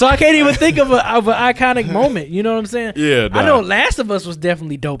 So I can't even think of an iconic moment. You know what I'm saying? Yeah, I know Last of Us was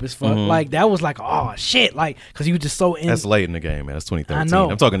definitely dope as fuck. Like, that was like, oh shit, like, because you were just so in. That's late in the game, man. That's 2013. I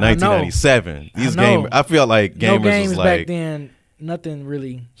know. I'm talking I know. 1997. These I know. gamers, I feel like gamers no games was back like, then. Nothing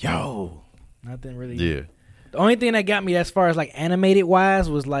really. Nothing really. yeah, The only thing that got me as far as like animated wise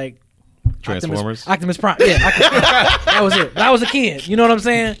was like Transformers. Optimus Prime. Yeah, that was it. But I was a kid. You know what I'm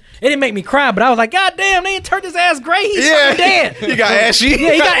saying? It didn't make me cry, but I was like, God damn, they ain't turned his ass gray. He's fucking dead. He got ashy.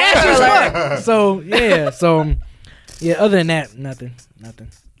 Yeah, he got ashy as fuck. So other than that, nothing.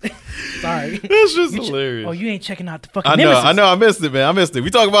 Sorry. That's just hilarious. Oh, you ain't checking out the fucking I Nemesis. I missed it, man. I missed it.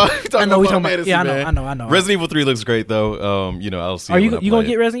 We talking about Final Fantasy, yeah, man. I know. Resident Evil 3 looks great though. I'll see. Are it you when I gonna play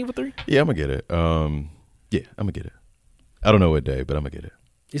get it. Resident Evil 3? Yeah, I'm gonna get it. Yeah, I'm gonna get it. I don't know what day, but I'm gonna get it.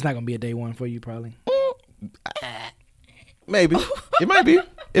 It's not gonna be a day one for you, probably. Maybe. It might be.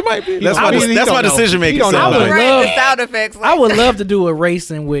 It might be. He That's don't- my he that's don't my know. decision making. He don't know. sound I would like. Right, love- the sound effects. I would love to do a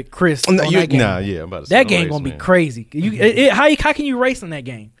racing with Chris. No, on that game. nah, yeah, I'm about to say That no game race, gonna be man. crazy. How can you race in that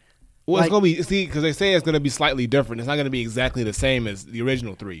game? Well, Like- it's gonna be because they say it's gonna be slightly different. It's not gonna be exactly the same as the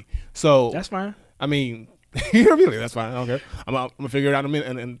original 3. So That's fine. I mean, really, that's fine. I don't care. I'm gonna figure it out in a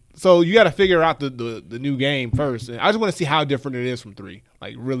minute. And so you got to figure out the new game first. And I just want to see how different it is from 3.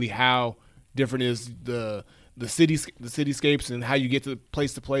 Like really, how different is the cityscapes and how you get to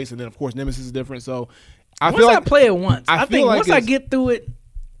place, and then of course Nemesis is different. So I feel I like play it once, I feel think like once I it's- get through it,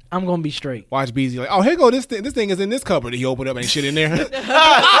 I'm gonna be straight. watch BZ like, oh, here go this thing. This thing is in this cupboard. He opened up, ain't shit in there.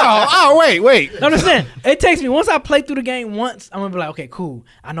 oh, wait. No, understand? It takes me once I play through the game once. I'm gonna be like, okay, cool.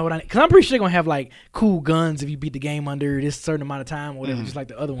 I know what I need. Because I'm pretty sure they're gonna have like cool guns if you beat the game under this certain amount of time or whatever, just like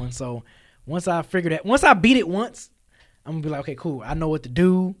the other one. So once I beat it once, I'm gonna be like, okay, cool. I know what to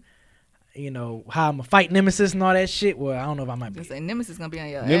do. You know how I'm gonna fight Nemesis and all that shit. Well, I don't know if I might be. Say Nemesis gonna be on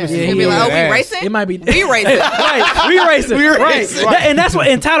your Nemesis ass. is He'll be gonna like, be "Oh, on we your racing? It might be We racing." right. We racing. We Right. racing. And that's what.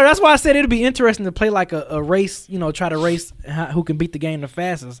 And Tyler, that's why I said it'd be interesting to play like a race. You know, try to race who can beat the game the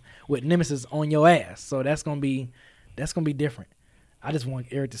fastest with Nemesis on your ass. So that's gonna be different. I just want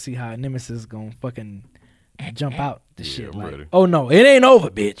Eric to see how Nemesis is gonna fucking jump out the shit. I'm Like, ready. oh no, it ain't over,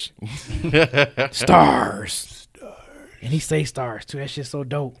 bitch. Stars. And he say stars too. That shit's so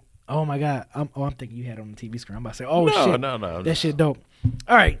dope. Oh my god. I'm thinking you had it on the TV screen. I'm about to say, oh shit. No. That shit dope.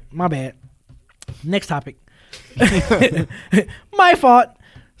 All right, my bad. Next topic. My fault.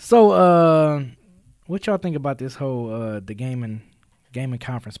 So, what y'all think about this whole the gaming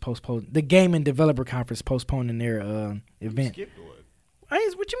conference postponed? The gaming developer conference postponing their event. Skip to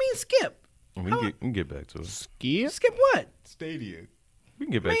it. What you mean skip? We can get back to it. Skip what? Stadia. We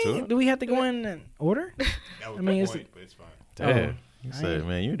can get back to Man, it. do we have to go in order? That was I mean, the it's- point, but it's fine. Damn. You said,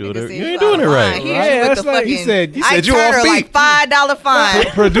 man, you doing Nigga it. said You ain't out doing it of line. right. He Right, hit you with that's the like- fucking. He said you Ike you off Turner, like beat. $5 fine.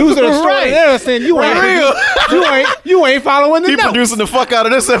 Producer extraordinaire saying you ain't following the He notes. producing the fuck out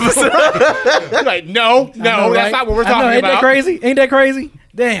of this episode. You're like, no, I know, that's right? not what we're I know, talking ain't about. that crazy? Ain't that crazy?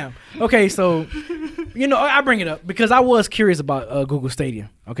 Damn. Okay, so I bring it up because I was curious about Google Stadia.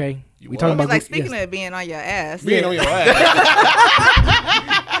 Okay, we talking He's about like, Google- speaking yes. of being on your ass. Being on your ass.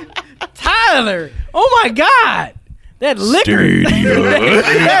 Tyler. Oh my God, that liquor,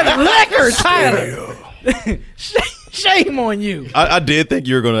 that liquor, Tyler. Shame on you. I did think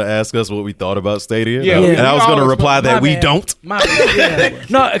you were going to ask us what we thought about Stadia. Yeah, and I was going to always- reply My that we bad. don't. My bad. Yeah.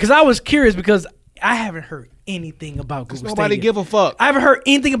 No, because I was curious because I haven't heard anything about Google Nobody Stadia. give a fuck. I haven't heard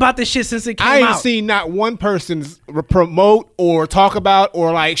anything about this shit since it came I ain't out. seen not one person promote or talk about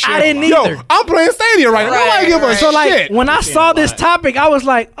or like share. I didn't Yo, either. I'm playing Stadia right now. Nobody give a right. So like shit. when I seen saw a this lot. topic, I was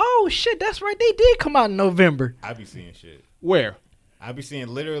like, "Oh shit, that's right. They did come out in November." I be seeing shit. Where? I be seeing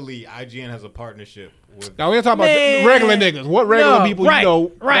literally IGN has a partnership with, Now we're talking about Man. the regular niggas. What regular No, people right, you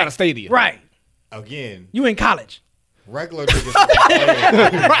know right, got a Stadia? Right. again, You in college. regular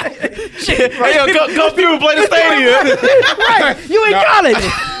niggas. Hey, yo, go through and play the Stadia. Right. You in college.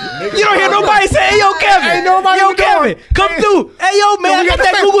 You don't hear nobody say, "Hey yo, Kevin." Ain't nobody Yo, even Kevin, going. come through. Hey yo, man, I we got got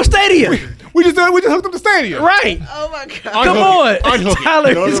that the Google Stadia. We just hooked up the Stadia. Right. Oh my god. Come on. Unhook it.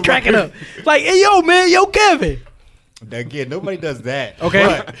 Tyler No, is no, cracking up. Like, hey yo, man, yo, Kevin. Again, nobody does that. Okay.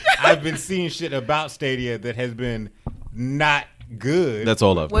 But I've been seeing shit about Stadia that has been not good. That's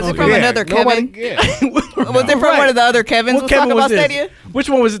all I've Was it been from seeing. another Kevin? Yeah. Was it from Right. one of the other Kevins What was Kevin talking was about this? Stadia? Which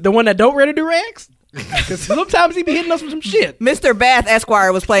one was it? The one that don't ready to do rags? Because sometimes he be hitting us with some shit. Mr. Bath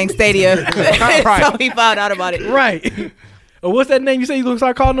Esquire was playing Stadia, Right. so he found out about it. Right. What's that name you say you gonna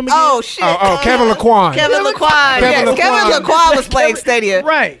start calling him again? Oh shit! Kevin Laquan. Kevin Laquan. Kevin Yes, Kevin Laquan. Laquan was playing Stadia.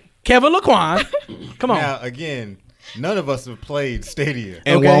 Right. Kevin Laquan. Come on. Now, again, none of us have played Stadia.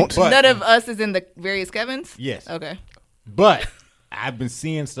 And Okay. won't. But- None of us is in the various Kevins. Yes. Okay. But I've been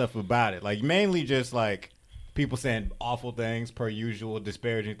seeing stuff about it. Like, mainly just, like, people saying awful things, per usual,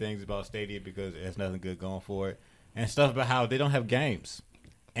 disparaging things about Stadia because there's nothing good going for it. And stuff about how they don't have games.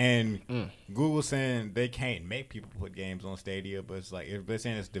 And Google saying they can't make people put games on Stadia, but it's like, if they're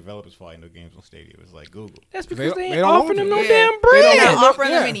saying it's developers' fault, no games on Stadia. It's like Google. That's because They they ain't don't want offering them to. no Yeah. damn They're bread. not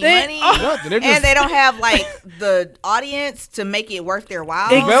offering them any They- money, They're just- and they don't have like the audience to make it worth their while.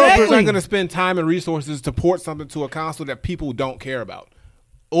 Exactly. Developers aren't going to spend time and resources to port something to a console that people don't care about.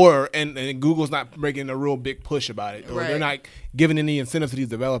 Or and Google's not making a real big push about it, or Right. they're not giving any incentive to these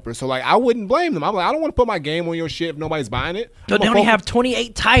developers. So like, I wouldn't blame them. I'm like, I don't want to put my game on your shit if nobody's buying it. So they I'm only gonna have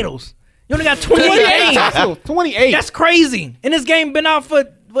 28 titles. You only got 28 games. focus- 28. That's crazy. And this game been out for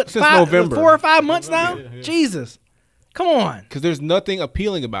what, Since November. 4 or 5 months now? Jesus. Come on. Because there's nothing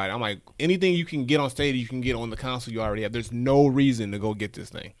appealing about it. I'm like, anything you can get on Stadia, you can get on the console you already have. There's no reason to go get this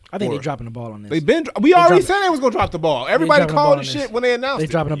thing. I think they're dropping the ball on this. We already said they was going to drop the ball. Everybody called the shit when they announced They're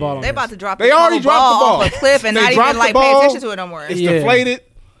it. dropping the ball on They this. about to drop. They already dropped the ball off a cliff and They not dropped even the like pay ball. attention to it no more. It's Yeah. deflated.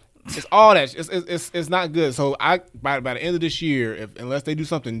 It's all that. It's not good. So by the end of this year, unless they do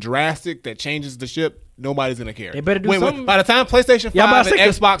something drastic that changes the ship, nobody's gonna care. They better do something. By the time PlayStation 5 and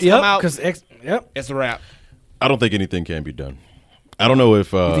Xbox come out, it's a wrap. I don't think anything can be done. I don't know if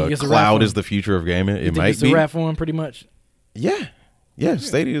think it's a wrap cloud for is the future of gaming. It might it's be. a wrap for them, pretty much. Yeah,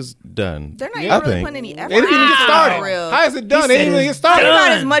 Stadia's done. They're not I even really think. putting any effort. They didn't even get into it, started. for real. How is it done? They didn't even get started. You're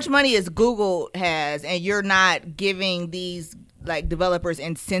not as much money as Google has, and you're not giving these like developers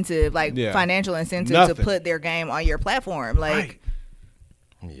incentive, like financial incentive Nothing. to put their game on your platform. Like,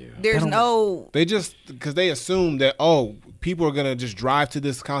 Yeah. there's no. They just because they assume that people are gonna just drive to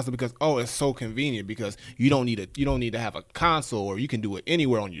this console because it's so convenient because you don't need to have a console or you can do it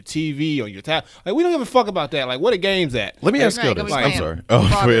anywhere on your TV or your tab. Like we don't give a fuck about that. Like what are games at? Let me ask not y'all gonna this. be I'm playing sorry. Oh,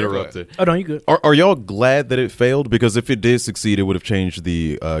 Father. we interrupted. Oh, no, you good. Are y'all glad that it failed? Because if it did succeed, it would have changed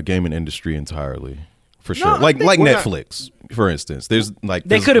the gaming industry entirely, for sure. Like Netflix, for instance. There's like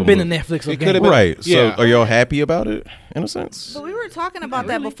They could have been the Netflix of could have gaming. been. Right. Yeah. So are y'all happy about it in a sense? But we were talking about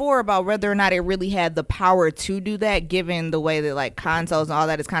that before about whether or not it really had the power to do that, given the way that like consoles and all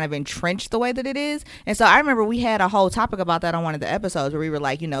that is kind of entrenched the way that it is. And so I remember we had a whole topic about that on one of the episodes where we were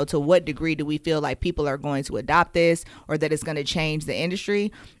like, to what degree do we feel like people are going to adopt this or that it's going to change the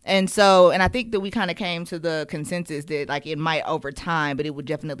industry? And I think that we kind of came to the consensus that like it might over time, but it would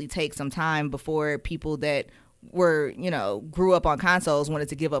definitely take some time before people that were, grew up on consoles wanted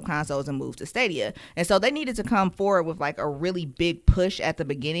to give up consoles and move to Stadia. And so they needed to come forward with like a really big push at the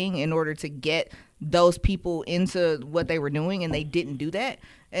beginning in order to get those people into what they were doing, and they didn't do that.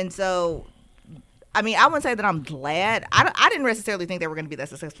 And so, I mean, I wouldn't say that I'm glad. I didn't necessarily think they were going to be that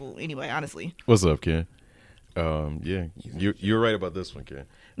successful anyway, honestly. What's up, Ken? Yeah, you're right about this one, Ken.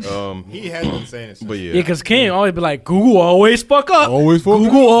 He has been saying it since. But yeah, because Ken always be like, Google always fuck up.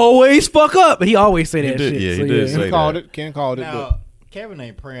 Google always fuck up. But he always say that did, shit. yeah, So, he did say that. Ken called it. Now, Kevin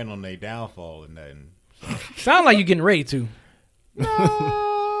ain't praying on their downfall and nothing. Sound like you getting ready to.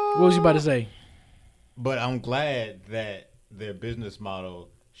 What was you about to say? But I'm glad that their business model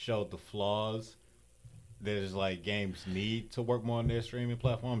showed the flaws that is like games need to work more on their streaming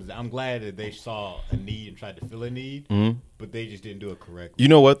platforms. I'm glad that they saw a need and tried to fill a need, but they just didn't do it correctly. You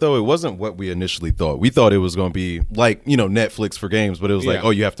know what though? It wasn't what we initially thought. We thought it was going to be like Netflix for games, but it was like,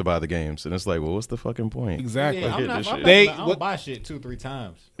 you have to buy the games, and it's like, well, what's the fucking point? Exactly. Yeah, Like, I don't buy shit 2-3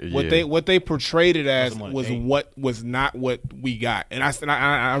 times. What they portrayed it as was what was not what we got. And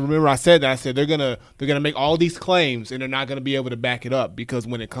I remember I said that. I said they're gonna make all these claims and they're not gonna be able to back it up because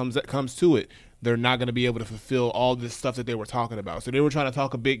when it comes to it, they're not going to be able to fulfill all this stuff that they were talking about. So they were trying to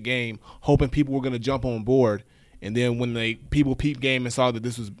talk a big game, hoping people were going to jump on board. And then when people peeped game and saw that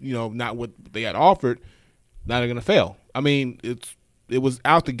this was not what they had offered, now they're going to fail. I mean, it was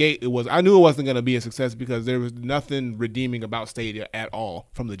out the gate. I knew it wasn't going to be a success because there was nothing redeeming about Stadia at all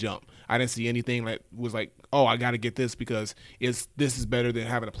from the jump. I didn't see anything that was like, oh, I got to get this because this is better than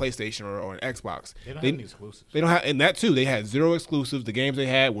having a PlayStation or an Xbox. They don't have any exclusives. They don't have, and that too. They had 0 exclusives. The games they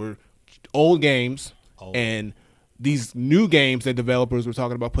had were old games, and these new games that developers were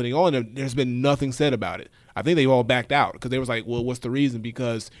talking about putting on them, there's been nothing said about it. I think they all backed out because they was like, well, what's the reason?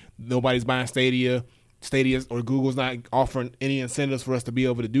 Because nobody's buying Stadia or Google's not offering any incentives for us to be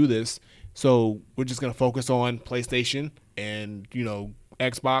able to do this. So we're just going to focus on PlayStation and,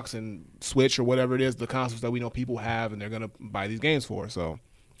 Xbox and Switch or whatever it is, the consoles that we know people have and they're going to buy these games for. So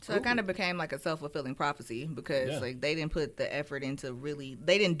it kind of became like a self-fulfilling prophecy because like they didn't put the effort into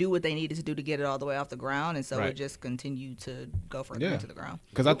they didn't do what they needed to do to get it all the way off the ground, and so it just continued to go further into the ground.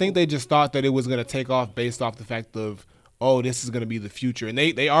 Because I think they just thought that it was going to take off based off the fact of, oh, this is going to be the future, and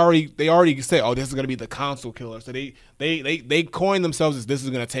they already said, oh, this is going to be the console killer. So they coined themselves as this is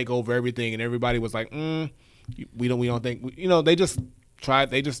going to take over everything, and everybody was like, we don't think, they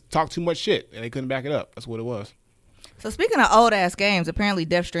just talked too much shit and they couldn't back it up. That's what it was. So speaking of old ass games, apparently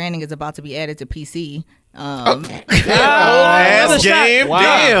Death Stranding is about to be added to PC. Ass game,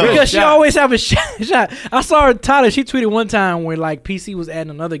 damn. Because she always have a shot. I saw her, Tyler. She tweeted one time where like PC was adding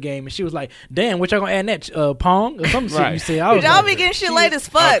another game, and she was like, "Damn, what y'all gonna add next? Pong or something?" Shit you said. I was y'all like, be getting shit late as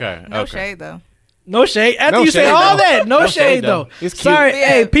fuck. No Okay. shade though. no shade. After No you say shade, all though. that, no No shade shade, though. though. It's cute. Sorry, Yeah,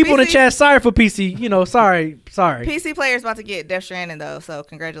 hey, people in the PC chat. Sorry for PC. Sorry. PC players about to get Death Stranding though, so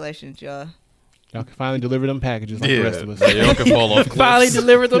congratulations, y'all. Y'all can finally deliver them packages like the rest of us. Y'all can fall off cliffs. Finally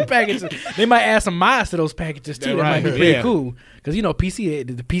delivered those packages. They might add some mods to those packages too. Yeah, That right. might be pretty Yeah. cool. Because the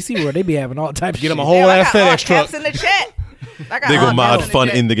PC world, they be having all types of Get them a shit. whole Damn, I ass got all FedEx truck. caps in the chat. I got They all go mod caps in the fun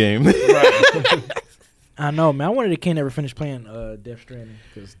chat. in the game. I know, man. I wonder if Ken ever finished playing Death Stranding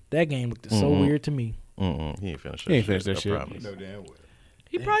because that game looked so weird to me. Mm-mm, he ain't finished that He ain't shit. finished that I shit. promise. No damn well.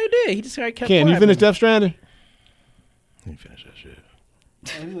 He probably did. He just kept Ken, quiet. you finished Death Stranding? He ain't finished that shit.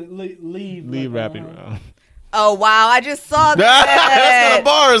 Leave Rapping around. Oh wow! I just saw That's that. kind of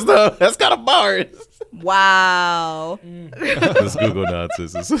bars, though. That's kind of bars. Wow. This Google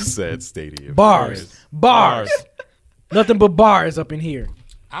nonsense is a sad stadium. Bars. Nothing but bars up in here.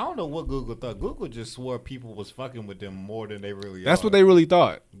 I don't know what Google thought. Google just swore people was fucking with them more than they really are. That's what they really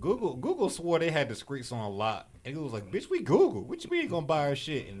thought. Google swore they had the streets on lock. And Google was like, bitch, we Google. What you mean you gonna buy our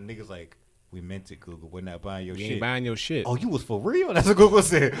shit? And the niggas like, we meant it, Google. We're not buying your You shit. ain't buying your shit. Oh, you was for real? That's what Google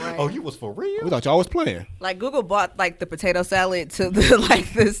said. Right. Oh, you was for real? We thought y'all was playing. Like Google bought like the potato salad to the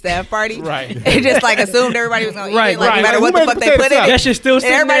the staff party, Right. And just like assumed everybody was gonna eat Right, it, like right. no matter Who what the made fuck the they potato put in salad? it. That shit still And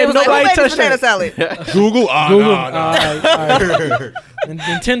sitting everybody there. was like, Nobody "Who made this touched potato that. salad?" Google? Google. No. All right. And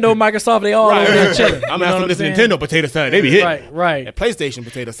Nintendo, Microsoft, they all over there chilling. I'm You know asking what this saying? Nintendo potato salad. They be hitting. Right. That PlayStation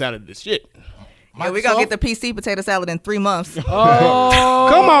potato salad is shit. Yeah, we gonna get the PC potato salad in 3 months. Oh,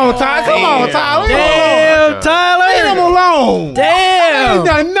 Come on, Tyler. Come on, Tyler. damn, Leave Tyler. him alone. I Damn. ain't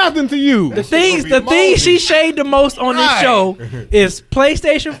done nothing to you. The thing she shade the most on this Right. show is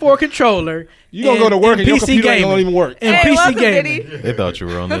PlayStation 4 controller. You gonna go to work and your computer ain't gonna even work. And Hey, PC welcome, gaming. Diddy. They thought you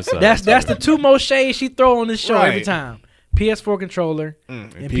were on this side. That's the two most shades she throw on this show every Right. time. PS4 controller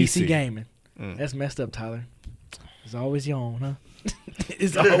and and PC PC. gaming. That's messed up, Tyler. It's always your own, huh?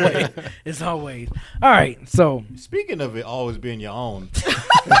 It's always. All right, so Speaking of it always being your own,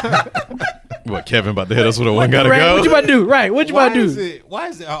 What, Kevin about to hit us with a one gotta Ray, go? what you about to do? Right, what you about to do? why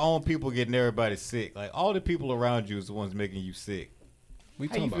is it our own people getting everybody sick? Like all the people around you is the ones making you sick. We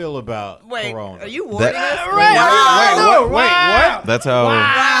How you talking feel about Wait, Corona? are you warning us? Wait, what? That's how.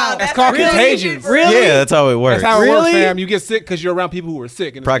 Wow, That's called contagion. Really? Yeah, that's how it works. That's how it works, Really? fam. You get sick because you're around people who are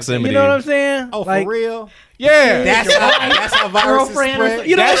sick. And it's Proximity. You know what I'm saying? Oh, like, for real? Yeah. That's how viruses girlfriend or spread. something.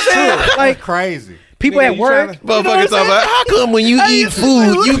 You know what I'm saying? Like Like crazy. people Nigga, at you work. tryna- You know what I'm Motherfuckers talking saying? about, how come when you eat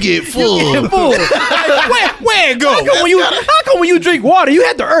food, you get full? Fool. Where it go? How come when you drink water, you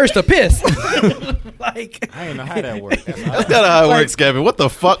had the urge to piss? Like, I didn't know how that worked. That's That's kind of how it works, Kevin. What the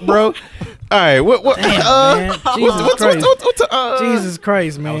fuck, bro? All right, what? man. Jesus Christ. What? Jesus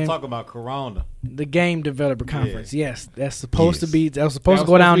Christ, I was man. talking about Corona. The game developer conference. Yes, that's supposed to Yes. be. That was supposed That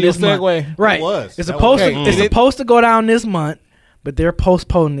to was go down supposed this to be your month. segue. Right. It was. It's That supposed was to. okay. It's supposed to go down this month, but they're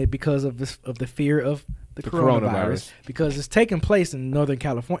postponing it because of this of the fear of the coronavirus, coronavirus. because it's taking place in Northern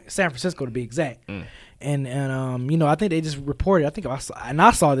California, San Francisco to be exact. And you know, I think they just reported. I think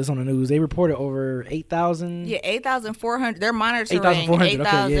I saw this on the news. They reported over 8,000. Yeah, 8,400. They're monitoring 8,400,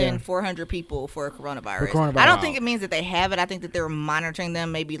 okay, yeah. 8,400 people for coronavirus. coronavirus. I don't think it means that they have it. I think that they're monitoring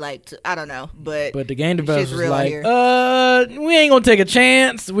them. Maybe like I don't know, but But the game shit's developers was real out like, here. we ain't gonna take a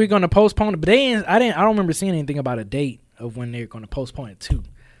chance. We're gonna postpone it. But I don't remember seeing anything about a date of when they're gonna postpone it to.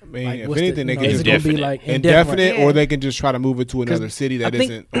 I mean, Like, if what's the- anything, they you know, can is just it gonna be indefinite. like indefinite, Yeah. or they can just try to move it to another 'Cause city that I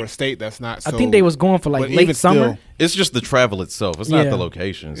think- isn't, or a state that's not. So, I think they was going for like but late even summer. still, It's just the travel itself. It's not Yeah. the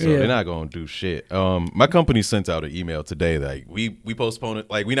location, so Yeah. they're not going to do shit. My company sent out an email today that we postponed it.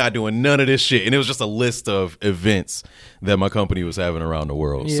 Like, we're not doing none of this shit, and it was just a list of events that my company was having around the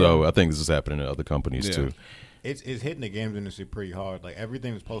world. Yeah. So I think this is happening to other companies Yeah. too. It's hitting the games industry pretty hard. Like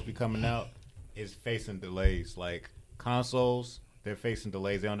everything that's supposed to be coming out is facing delays. Like consoles, they're facing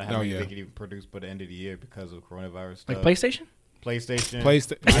delays. They don't know how Oh, many yeah. they can even produce by the end of the year because of coronavirus stuff. Like PlayStation? PlayStation,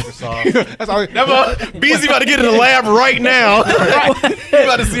 PlayStation. Microsoft. that's all. BZ about to get in the lab right now. You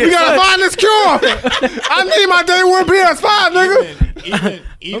about to see We gotta find this cure. I need my day one PS5, nigga.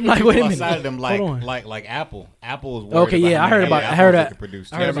 Even like, people wait a minute. outside of them, Hold on. like Apple. Apple is worried Okay, about yeah, how I heard many about- I iPhones heard they that. can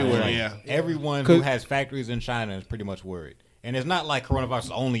produce I heard about Everywhere, Like, yeah. Everyone who has factories in China is pretty much worried. And it's not like coronavirus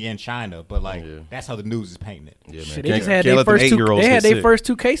is only in China, but like Yeah. that's how the news is painting it. Yeah, man. Shit, they just had Can't their let them first two. 8-year-olds They had get their sick. first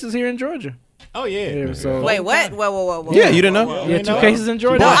 2 cases here in Georgia. Oh yeah. Yeah, so Wait, what? Whoa. Yeah, you didn't know? Whoa. yeah, 2 cases in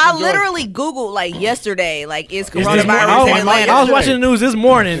Georgia. No, But- I literally Googled like yesterday, like is It's this coronavirus morning. in I Atlanta? was watching the news this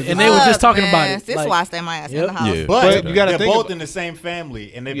morning, and they were just talking about it. This is Like, why I stay my ass in Yep. the house. Yeah. But you gotta they're think both about- in the same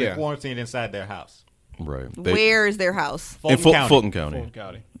family, and they've Yeah. been quarantined inside their house. Right. Where is their house? In Fulton County. Fulton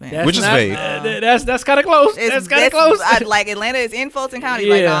County. Man. that's Which is not- vague. That's kind of close. That's kind of close. Like Atlanta is in Fulton County.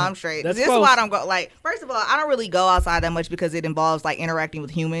 Like, Yeah, no, I'm straight. that's This close. is why I don't go. Like, first of all, I don't really go outside that much because it involves like interacting with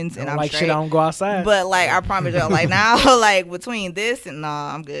humans, and I'm like straight. shit, I don't go outside. But like, I promise y'all, like now, like between this and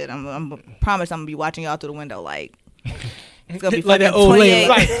I'm good. I'm promise I'm gonna be watching y'all through the window. Like, It's gonna be Like fucking that old lady.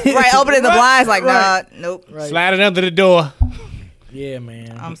 28. Right, opening the blinds like, Right. nah, nope. Right. Slide it under the door. Yeah,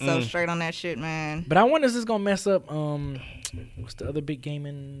 man. I'm so straight on that shit, man. But I wonder if this is gonna mess up. What's the other big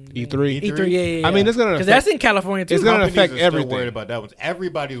gaming? E3? E3, yeah. I mean, it's gonna because affect- that's in California too. it's gonna Companies affect are still everything. Worried about that one.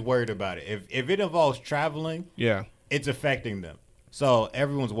 Everybody's worried about it. If it involves traveling, Yeah. it's affecting them. So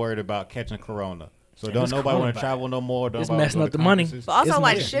everyone's worried about catching corona. So don't this nobody want coronavirus. to travel no more. Don't It's nobody messing go up to the money. conferences. But also It's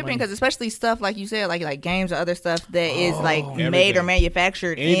like money. shipping, because especially stuff like you said, like games or other stuff that is like made or Everything.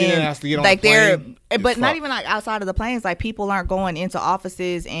 manufactured Anything in, that has to get on like a plane they're, is but not fucked. even like outside of the planes. Like people aren't going into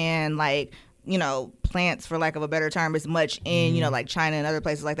offices and like plants, for lack of a better term, as much in like China and other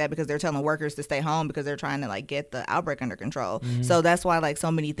places like that, because they're telling workers to stay home because they're trying to like get the outbreak under control. So that's why like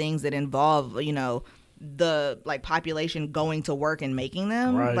so many things that involve the like population going to work and making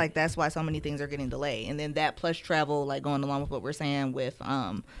them, Right. like that's why so many things are getting delayed. And then that plus travel, like going along with what we're saying with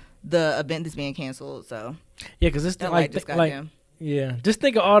the event that's being canceled. So Yeah, because it's that like light just got like dim. yeah. Just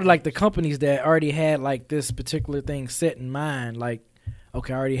think of all like the companies that already had like this particular thing set in mind. Like,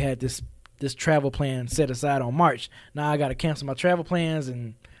 okay, I already had this travel plan set aside on March. Now I got to cancel my travel plans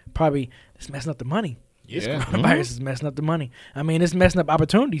and probably it's messing up the money. Yeah. Coronavirus is messing up the money. I mean, it's messing up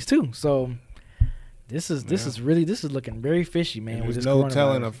opportunities too. So this is looking very fishy, man. And with there's this no coronavirus.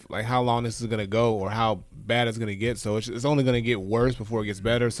 telling of like how long this is gonna go or how bad it's gonna get. So it's only gonna get worse before it gets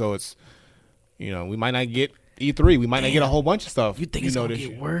better. So it's we might not get E3. We might not get a whole bunch of stuff. You think it's gonna this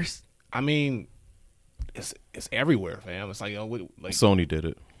get year. worse? I mean, it's everywhere, fam. It's like Sony did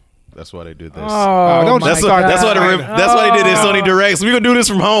it. That's why they did this. Oh, don't my That's start why. That's why. that. That's why they did it. Sony Directs. We're gonna do this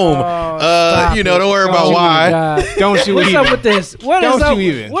from home. stop it. Don't worry about Oh, why. God. Don't you What's even. up with this? What is Don't up? you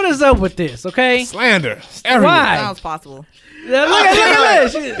even. What is up with this? Okay. Slander. Everywhere. Why? Sounds possible. Yeah, look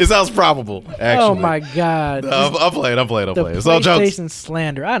at this. It sounds probable. Actually. Oh my God. I'm playing. I'm The playing. It's all jokes. PlayStation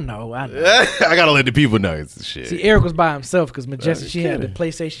slander. I know. I gotta let the people know it's shit. See, Eric was by himself because Majestic, she had the kidding.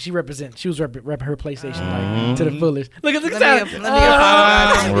 PlayStation. She was repping her PlayStation like to the fullest. Look at Let me that.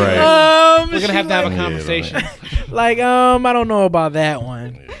 apologize. Right. We're gonna have to have a Yeah, conversation. Like, I don't know about that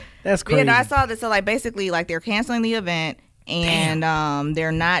one. That's But yeah, crazy. no, I saw this. So like basically, like they're canceling the event. And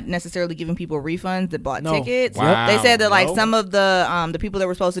they're not necessarily giving people refunds that bought No. tickets. Wow. They said that like No? some of the people that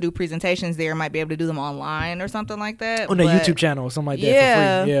were supposed to do presentations there might be able to do them online or something like that. On their but- YouTube channel or something like that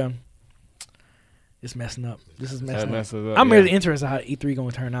Yeah. for free. Yeah. It's messing up. This is messing up. messes up, I'm yeah. really interested in how E3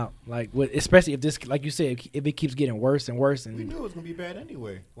 going to turn out. Like, especially if this, like you said, if it keeps getting worse and worse. We And knew it was gonna be bad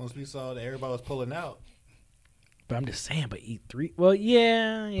anyway. Once we saw that everybody was pulling out. but I'm just saying, but E3. Well,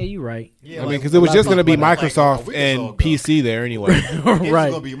 yeah, you're right. Yeah, I mean, like, because it was like- just gonna be like- Microsoft like a and week or so ago. PC there anyway. It's Right.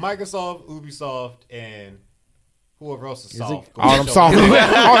 gonna be Microsoft, Ubisoft, and whoever else is it- soft. All them soft. All them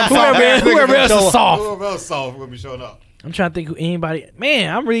soft ass niggas Whoever gonna else show is up. soft. Whoever else soft will be showing up. I'm trying to think who anybody.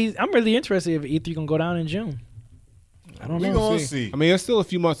 Man, I'm really interested if E3 gonna go down in June. I don't We know. gonna see. I mean, it's still a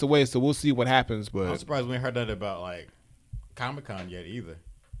few months away, so we'll see what happens. I'm But surprised we ain't heard nothing about like Comic-Con yet either.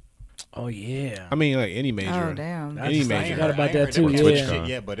 Oh yeah. I mean, like any major. Oh damn. I Any just major. forgot about I ain't that heard too. about Yeah. shit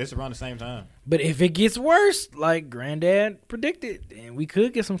yet, but it's around the same time. But if it gets worse, like Granddad predicted, then we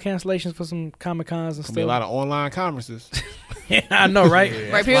could get some cancellations for some Comic Cons and Gonna be a stuff. lot of online conferences. I know, right?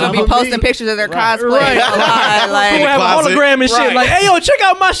 Right, people gonna Fine be with posting me. pictures of their cosplay. Right. online, Who like, have a Closet. hologram and shit? Right. Like, hey, yo, check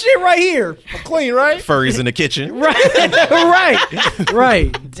out my shit right here. Clean, right? Furries in the kitchen. Right.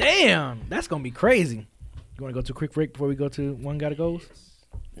 Damn, that's gonna be crazy. You want to go to a quick break before we go to One Gotta Goes?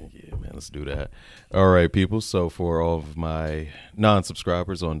 Yeah, man, let's do that. All right, people. So for all of my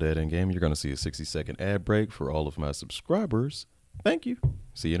non-subscribers on Dead End Game, you're going to see a 60-second ad break. For all of my subscribers, thank you.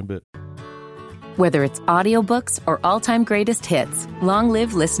 See you in a bit. Whether it's audiobooks or all-time greatest hits, long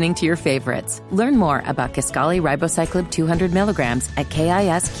live listening to your favorites. Learn more about Kisqali Ribociclib 200 milligrams at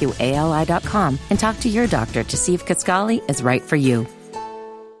KISQALI.com and talk to your doctor to see if Kisqali is right for you.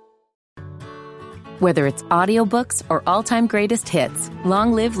 Whether it's audiobooks or all-time greatest hits,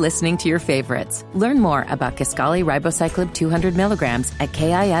 long live listening to your favorites. Learn more about Kisqali Ribociclib 200 milligrams at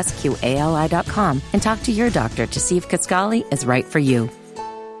KISQALI.com and talk to your doctor to see if Kisqali is right for you.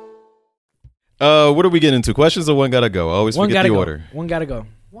 What are we getting into? Questions or One Gotta Go? I always One forget gotta the go. order. One gotta go.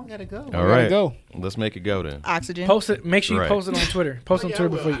 One gotta go. All right. go. Let's make it go then. oxygen. Post it. Make sure you Right. post it on Twitter. Post it on Twitter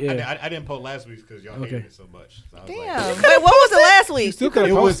before you. Yeah. I didn't post last week because y'all Okay. hated it so much. So I was Damn. like, Wait, what was it last week? Still could it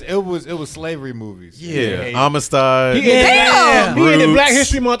have was slavery movies. Yeah, Amistad. Damn. He ended Roots. Black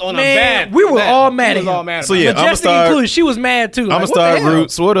History Month on Man, a bad. we were bad. all mad We at was all him. mad. So about yeah, it. Majestic Amistad- included. She was mad too. Like, what the Amistad, hell?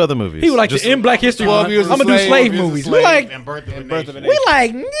 Roots. What other movies? He was like Just- in Black History 12 Month. Years I'm a gonna do Slave, slave 12 Years a movies. We Slave like, and Birth of a and Birth of a Nation. we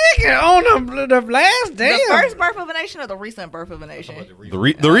like nigga on the last damn. The first birth of a nation or the recent birth of a nation?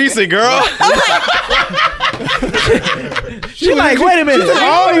 the recent girl. She like, wait a minute.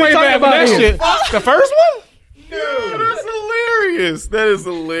 all the way back about with that here? shit. The first one? hilarious. That is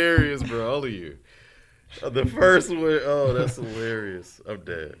hilarious, bro. All of you. The first one, oh, that's hilarious. I'm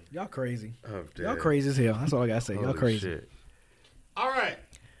dead. Y'all crazy. I'm dead. Y'all crazy as hell. That's all I gotta say. Y'all Holy crazy. shit. All right.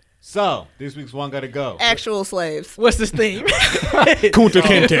 So this week's one gotta go. Actual slaves. What's this theme? Kunta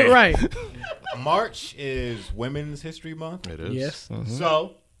Kinte. Right. March is Women's History Month. It is. Yes.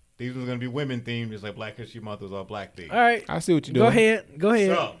 So these ones gonna be women themed, just like Black History Month was all black themed. All right. I see what you're doing. Go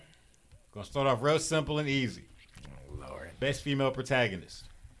ahead. So gonna start off real simple and easy. Lord. Best female protagonist.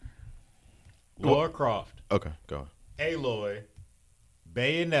 Laura Croft, Okay, go on. Aloy,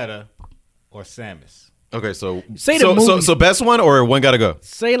 Bayonetta, or Samus. Okay, so Say the movie. so best one or one gotta go?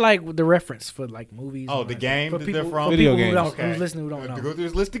 Say like the reference for like movies. Oh, and the like game for that people, they're from? for Video people who games. don't, who's listening who don't To know. go through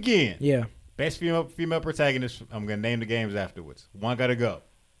this list again. Yeah. Best female protagonist. I'm gonna name the games afterwards. One gotta go.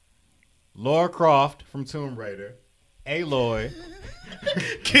 Laura Croft from Tomb Raider. Aloy.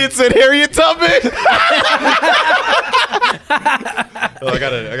 Kid said Harriet Tubman. Oh, I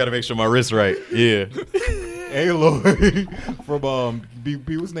gotta make sure my wrist's right. Yeah. Aloy from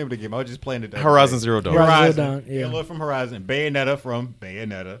what's the name of the game? I was just playing it. Horizon Zero Dawn. Horizon Zero Dawn, yeah. Aloy from Horizon. Bayonetta from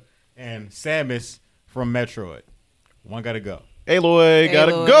Bayonetta. And Samus from Metroid. One gotta go. Aloy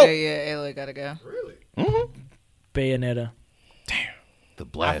gotta Aloy, go. Yeah, Aloy gotta go. Really? Bayonetta. The I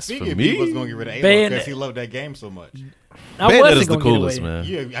blasphemy. figured he was gonna get rid of Aloy Bayonet- because he loved that game so much. I Bayonetta's wasn't the gonna get coolest, away. man.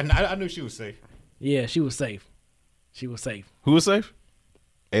 Yeah, I knew she was safe. Yeah, she was safe. She was safe. Who was safe?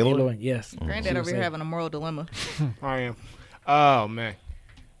 Aloy. Aloy, yes. Granddad She over was here safe. having a moral dilemma. I am. Oh man.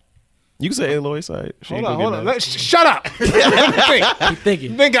 You can say Aloy side. She ain't Hold gonna on. get nothing. Shut up. Keep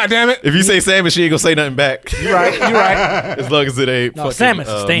thinking. Think, goddamn it. If you say Samus, she ain't gonna say nothing back. You're right. As long as it ain't No, fucking,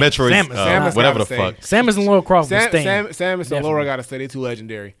 Samus staying. Metroid, Samus whatever the gotta fuck. stay. Samus and Laura Croft was staying. Samus and Definitely. Laura gotta stay. They too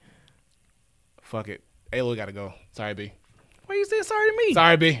legendary. Fuck it. Aloy gotta go. Sorry, B. Why you saying sorry to me?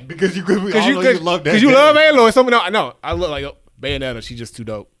 Sorry, B. Because you love that. Because you game. love Aloy. Something else. No, I look like Bayonetta. She's just too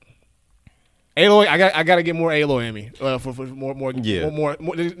dope. Aloy, I gotta get more Aloy in me. For more. Yeah. More.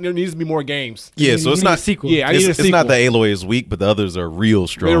 There needs to be more games. Yeah, so it's not sequel. Yeah, I need a It's not sequel. that Aloy is weak, but the others are real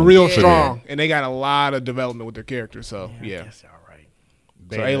strong. They're real For strong, and they got a lot of development with their characters. So yeah. That's all right.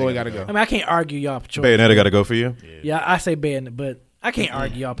 So Aloy gotta go. I mean, I can't argue y'all choice. Bayonetta gotta go for you. Yeah, I say Bayonetta, but I can't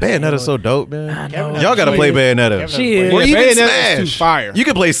argue y'all. Bayonetta's so dope, man. I know. Y'all gotta play Bayonetta. She is. Or Yeah, even Bayonetta is too Smash. fire. You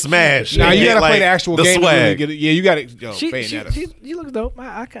can play Smash. Now and you get, gotta play like, the actual the game. to really swag. get it. Yeah, you gotta. Yo, She Bayonetta. looks dope.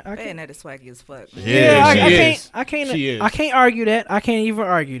 I can't. Bayonetta swaggy as fuck. Yeah, I she is. can't. She is. I can't argue that. I can't even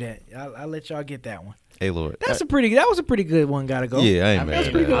argue that. I'll let y'all get that one. Aloy. That was a pretty good one. Gotta go. Yeah, I ain't I mad mean,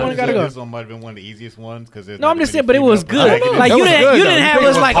 at pretty good that. one. Gotta go. This one might have been one of the easiest ones because No, I'm just saying, but it was good. Like That you was didn't, good, you though. didn't have It us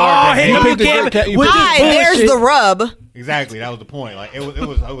was like, hard. oh, here You you picked get the- you with picked this Hi, bullshit. there's the rub. Exactly, that was the point. Like it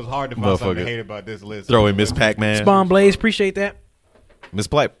was hard to find something to Motherfucker. hate about this list. Throw in Miss Pac-Man. Spawn Blaze, appreciate that. Miss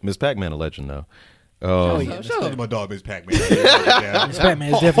Pac-Man, a legend though. Shout out to my dog, Miss Pac-Man. Miss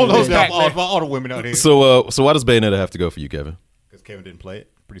Pac-Man is Hold definitely on, good. all the women out there. So why does Bayonetta have to go for you, Kevin? Because Kevin didn't play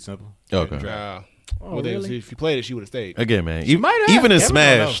it. Pretty simple. Okay. Well, then, really? if you played it, she would have stayed. Again, man. might have. Even in Kevin don't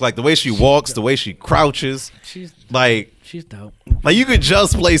Smash, know. like the way she walks, the way she crouches, She's like dope. you could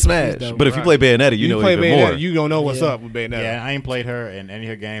just play Smash. dope. But if you play Bayonetta, you know play even Bayonetta, more. you don't know what's Yeah. up with Bayonetta. Yeah, I ain't played her in any of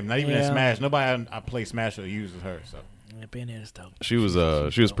her games. Not even in Yeah. Smash. Nobody I play Smash or uses her. So Yeah, Bayonetta's dope. She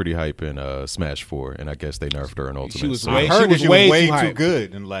was pretty hype in Smash 4, and I guess they nerfed her in Ultimate. She was so- way- I heard she that was she way was way too too hype.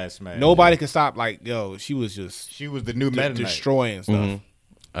 good in the last Smash. Nobody can stop. Like, yo, she was just She was the new Meta Knight. destroying stuff. Mhm.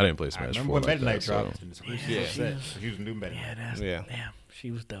 I didn't play I Smash remember 4 when like Meta Knight that, so- dropped. And she was upset. She was the new Meta Yeah, Knight. that's Yeah. damn.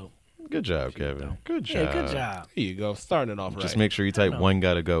 She was dope. Good job, Kevin. Good job. Yeah, good job. There you go. Starting it off right. Just make sure you type know. "one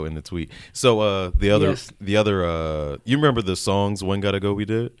gotta go" in the tweet. So the other Yes. you remember the songs "One Gotta Go" we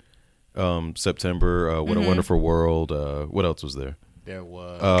did? September, What a Wonderful World. What else was there? There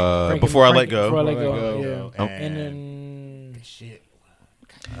was Before I Let Go. Before I Let Before I Go. Let Yeah. Oh. And then shit.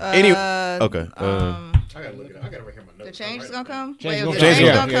 Anyway, okay. I gotta look it up. I gotta write my The notes. change is gonna come. Change Wait, gonna the come. change Change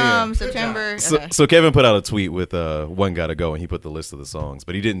gonna gonna come come. September. So, Okay. so Kevin put out a tweet with "One Gotta Go" and he put the list of the songs,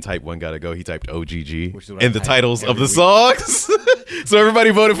 but he didn't type "One Gotta Go." He typed OGG Which is what I and the type titles of every the week. songs. So everybody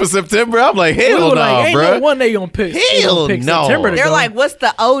voted for September. I'm like, we hell were no, like, ain't bro. no one they gonna pick. they Hell gonna pick no. September to They're go. like, what's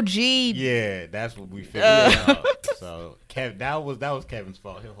the OG? Yeah, that's what we figured out. So that was Kevin's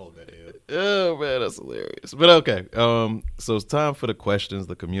fault. He'll hold that in. Oh man, that's hilarious. But okay, so it's time for the questions,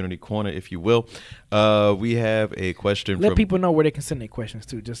 the community corner, if you will. We have a question Let from. people know where they can send their questions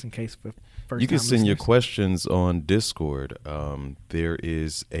to, just in case for first You can time send your listeners. questions on Discord. There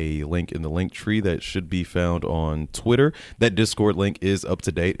is a link in the link tree that should be found on Twitter. That Discord link is up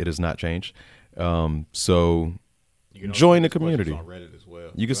to date. It has not changed. So You can also join the post questions community. on Reddit as well.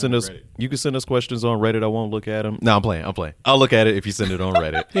 You can Go send on us. Reddit. You can send us questions on Reddit. I won't look at them. No, I'm playing. I'll look at it if you send it on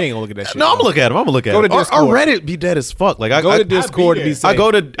Reddit. He ain't gonna look at that shit. No, I'm gonna look at them. I'm gonna look at Go to them. Our Discord. Reddit be dead as fuck. Like Go I to Discord to be safe. I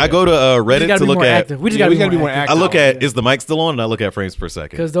go to We just Reddit gotta to be look more at. active. We just Yeah, gotta we be gotta be more more active. I look at is the mic still on, and I look at frames per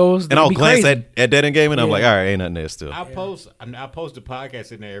second. Because those and I'll be glance crazy. at Dead End Game, and I'm Yeah. like, all right, ain't nothing there still. I post the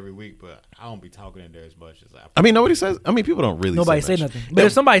podcast in there every week, but I don't be talking in there as much as I. I mean, nobody says. I mean, people don't really. Nobody say say much. nothing. But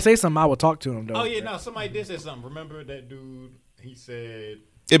if somebody say something, I will talk to them though. Oh yeah, no, somebody did say something. Remember that dude? He said.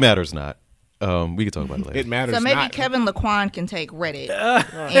 It matters not. We can talk about it later. It matters. So maybe not. Kevin Laquan can take Reddit.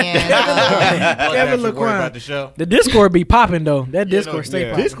 Kevin Kevin worry Laquan. about the show. The Discord be popping though. That Yeah, Discord stay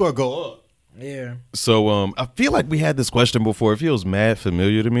popping. Discord go up. Yeah. So I feel like we had this question before. It feels mad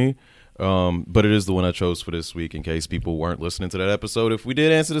familiar to me. But it is the one I chose for this week in case people weren't listening to that episode. If we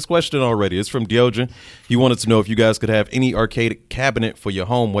did answer this question already, it's from Diogen. He wanted to know if you guys could have any arcade cabinet for your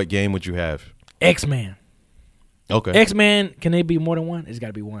home, what game would you have? X-Man. Okay. X-Man, can they be more than one? It's got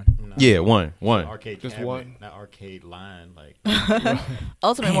to be one. No. Yeah, one. Arcade Just cabinet, one. not arcade line. Like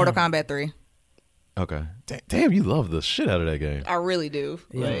Ultimate Mortal Kombat 3. Okay. Damn, you love the shit out of that game. I really do.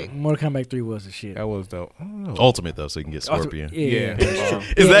 Yeah. Like, Mortal Kombat 3 was the shit. That was dope. I don't know. Ultimate though, so you can get Scorpion. Yeah.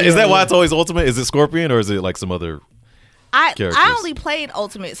 Is that why it's always Ultimate? Is it Scorpion or is it like some other? I Characters. only played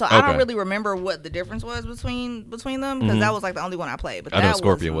Ultimate, so I Okay. don't really remember what the difference was between them because that was like the only one I played. But I know that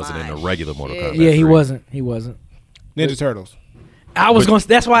Scorpion was wasn't in my the regular Mortal shit. Kombat. Yeah, he 3. wasn't. He wasn't. Ninja Turtles. I was Which- going to,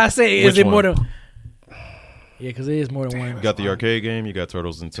 that's why I say, is which it more one? than, yeah, because it is more than one. You got the arcade game. You got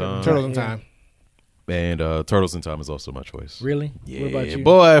Turtles in Time. Turtles in yeah. Time. And Turtles in Time is also my choice. Really? Yeah, What about you?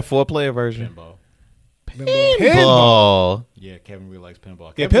 boy, 4-player version. pinball. Pinball. Yeah, Kevin really likes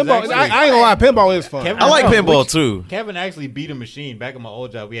pinball. Yeah, Kevin's pinball. actually- I ain't gonna lie, pinball is fun. Kevin- I like No, pinball too. Kevin actually beat a machine back in my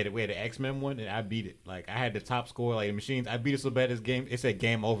old job. We had an X-Men one, and I beat it. Like I had the top score, like the machines. I beat it so bad this game. It said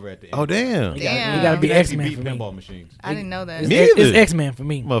game over at the end. Oh damn, Damn. You got to be Kevin actually X-Men beat for me. pinball machines. I didn't know that. Me It's either. X-Men for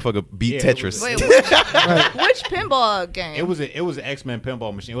me. motherfucker beat Yeah, it Tetris. was- Wait, which pinball game? It was an X-Men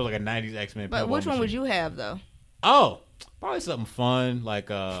pinball machine. It was like a '90s X-Men. but pinball which one machine. would you have though? Oh, probably something fun like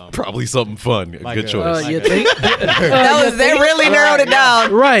Probably something fun. Like Good a- choice. You Like think? They really narrowed it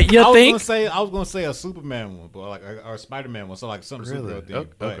down. Right, you think? I was gonna say a Superman one, but like or a Spider-Man one, so like something Really? superhero themed.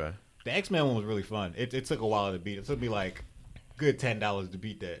 But Okay. the X-Men one was really fun. It took a while to beat. It took me like good $10 to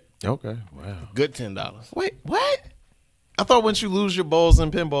beat that. Okay. Wow. Good $10. Wait, what? I thought once you lose your balls in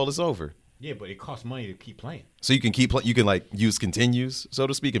pinball, it's over. Yeah, but it costs money to keep playing. So you can you can like use continues, so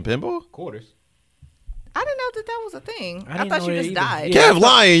to speak, in pinball. Quarters. I didn't know that was a thing. I I, didn't thot know you that just either. died. Yeah. Kev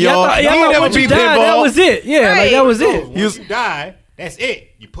lying, Yeah, y'all. I He thought ain't never once you beat died, pinball. that was it. Yeah, like that was So it. once you die, that's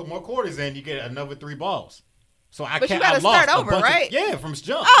it. You put more quarters in, you get another 3 balls. So I But you can't. gotta I lost start a over, bunch right? Of, yeah, from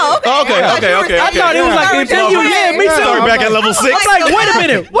jump. Oh, okay. Okay, I thought okay, you were okay, saying okay. I thought it was like you continue. were Yeah, me too. Start back at level 6. I'm like, wait a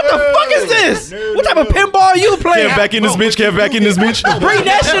minute. What the fuck is this? No, What type no, of no. pinball you playing? Kev back in this bitch. Kev back in this bitch. Bring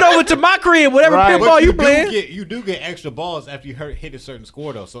that shit over to my crib. Whatever Right. pinball But you playing. You do get extra balls after you hit a certain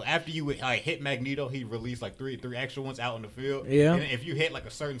score though. So after you hit Magneto, he released like three extra ones out in the field. Yeah. And if you hit like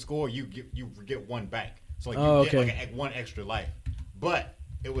a certain score, you get one back. So like you Oh, get okay. like one extra life. But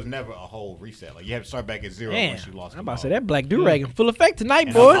it was never a whole reset. Like you have to start back at 0 Man, once you lost. I'm the about to say ball. that black do-rag in full effect tonight,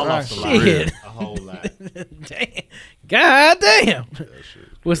 And boy. I lost a lot. Shit. A whole lot. Damn. God damn.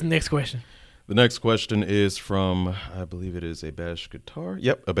 What's the next question? The next question is from, I believe it is a Bash Guitar.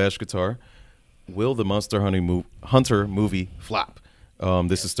 Yep, a Bash Guitar. Will the Monster Hunter movie flop?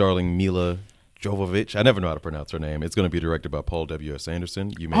 This is starring Mila Jovovich. I never know how to pronounce her name. It's going to be directed by Paul W.S.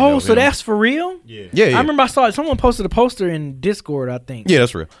 Anderson. You may know Oh, so him. that's for real? Yeah. Yeah. I remember I saw it. Someone posted a poster in Discord, I think. Yeah,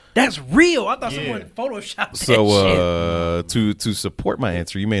 that's real. That's real. I thought Yeah. someone photoshopped that So to support my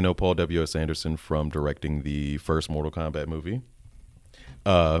answer, you may know Paul W.S. Anderson from directing the first Mortal Kombat movie,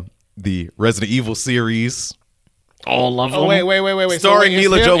 the Resident Evil series, all of them. Oh, wait. Starring So it's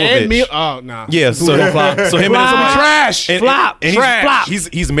Mila him and Jovovich. Oh, nah. Yeah, so him Flop. and his Trash. and, Flop. and Trash.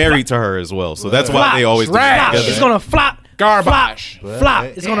 he's married to her as well, so that's why Flop. they always do Trash. it together. It's going to flop. Garbage. Flop.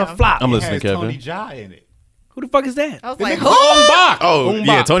 It's going to Damn. flop. I'm It listening, has Kevin. Tony Jaa in it. Who the fuck is that? I was like, nigga who? Bach. Oh Boom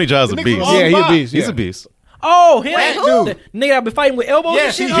yeah, bop. Tony Jaa's a The nigga beast. from Yeah, he a Bach. beast. He's yeah. a beast. Oh, him. Wait, who? The nigga I be fighting with elbows Yeah,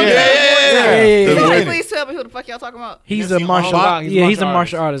 and shit? yeah, Okay. yeah. Yeah. Somebody please tell me who the fuck y'all talking about. He's You a seen martial All art. He's a Yeah, he's a martial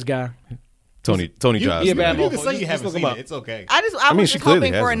martial artist guy. Tony Jaa's yeah, the bad man. You can motherfucker. say you Just haven't look seen him up. it. It's okay. I mean, was she just clearly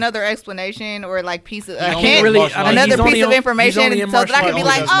hoping for hasn't. another explanation or like piece of a only hint, really- I mean, another he's only piece of on- information, he's only in so that I martial can be arts.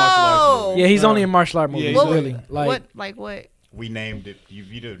 like, He only does martial arts. oh, Yeah, he's only in martial art movies. Yeah, Really, like what? We named it.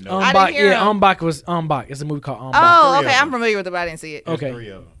 You don't know. I Umbach. didn't hear Yeah, him. Umbach was Umbach. It's a movie called Umbach. Oh, Three okay, of I'm them. familiar with it, but I didn't see it. Okay. 3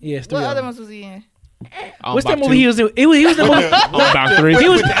 of them. Yeah, it's three What of other them. ones was he in? What's that movie he was in? He was in the movie. About 3. He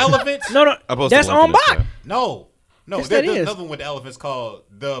was With the elephants? no. I posted That's a link in Umbach. the chat. No. Yes, There's that is. another one with the elephants called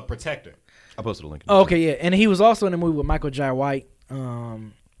The Protector. I posted a link. In the Oh, okay, yeah, and he was also in the movie with Michael Jai White.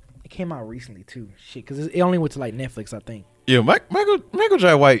 It came out recently too. Shit, because it only went to like Netflix, I think. Yeah, Michael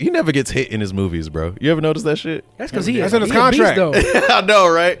J. White, he never gets hit in his movies, bro. You ever notice that shit? That's because That's in his contract. I know,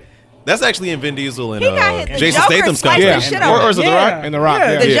 right? That's actually in Vin Diesel and He got hit. The Jason Joker Statham's sliced contract. his shit Or open. is it The Rock? And The Rock,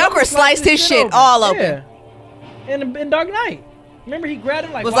 yeah. The Yeah. Joker sliced his shit all open. Yeah. In Dark Knight. Remember he grabbed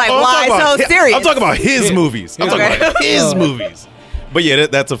him like. Was why- like, Oh, I'm why talking about- so serious? I'm talking about his movies. I'm talking about his movies. But yeah,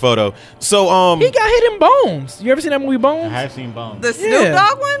 that's a photo. So he got hit in Bones. You ever seen that movie I Bones? have seen Bones. The Snoop Yeah.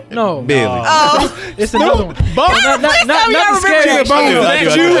 Dogg one? No. Billy. Oh, It's another one. Bones? Not the scary that. one. Bones, I do,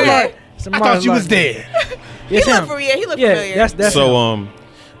 that's I do, you? I do. Like, It's a I thought you Mars was dead. he It's looked him. familiar. He looked Yeah, familiar. that's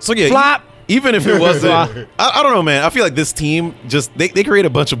so yeah, Flop. Even if it wasn't, I don't know, man. I feel like this team just they create a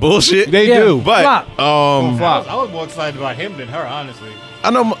bunch of bullshit. They Yeah. do. but Flop. I was more excited about him than her, honestly. I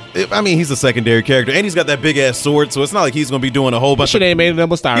know. I mean, he's a secondary character, and he's got that big ass sword, so it's not like he's gonna be doing a whole bunch Shit of. ain't made them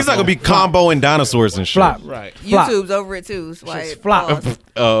with styrofoam. He's not gonna be comboing dinosaurs and shit. Flop. Right. Flop. YouTube's over it too. It's like, Shit's flop.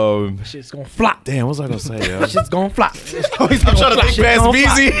 pause. Shit's gonna flop. Damn, what was I gonna say? Yo? Shit's gonna flop. I'm trying to think past gonna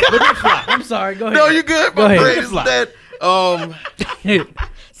flop. BZ. I'm sorry. Go ahead. No, you good? Go My ahead. brain is dead.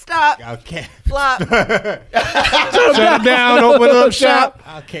 Stop. Okay. Flop. Shut down, open up shop.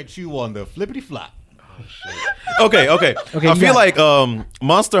 I'll catch you on the flippity flop. Okay. Okay, I you feel got like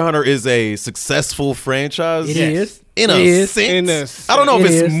Monster Hunter is a successful franchise. It is. In It a is. sense. In a sense. I don't know if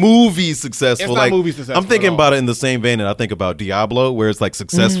It it's is. movie successful. It's not like, movie successful I'm thinking at all. about it in the same vein that I think about Diablo, where it's like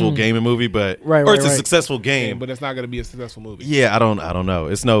successful game and movie, but Right, or it's a right. successful Yeah, game. but it's not going to be a successful movie. Yeah, I don't know.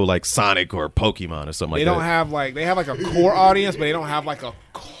 It's no like Sonic or Pokemon or something They like don't that. have like they have like a core audience, but they don't have like a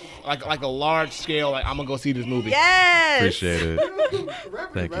like a large scale. Like I'm gonna go see this movie. Yes. Appreciate it.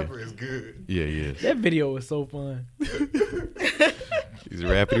 Thank you. Rapper is good. Yeah, he is. That video was so fun. He's a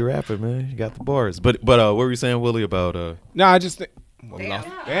rappity rapper, man. You got the bars. But what were you saying, Willie, about No, I just think.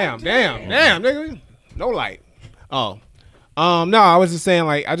 Damn, nigga, no light. Oh, no, I was just saying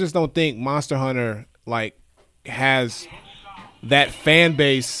like I just don't think Monster Hunter like has that fan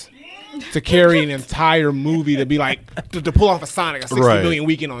base to carry an entire movie to be like to pull off a Sonic, a 60 Right. million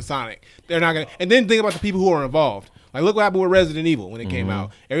weekend on Sonic. They're not gonna. And then think about the people who are involved. Like look what happened with Resident Evil when it came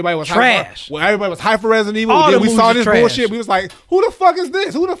out. Everybody was Trash. Everybody was hyped for Resident Evil. All Then the we movies saw are this trash. bullshit. We was like, who the fuck is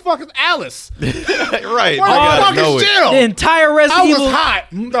this? Who the fuck is Alice? right? Where You the gotta fuck know is it. Jill? The entire I Resident was Evil hot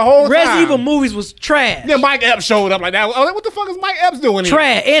the whole time. Resident Evil movies was trash. Then Mike Epps showed up like that. Oh, what the fuck is Mike Epps doing here?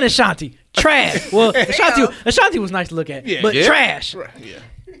 Trash and Ashanti. Trash. Well, Ashanti was nice to look at, Yeah. but Yeah. trash. Yeah.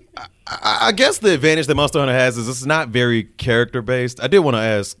 I guess the advantage that Monster Hunter has is it's not very character based. I did want to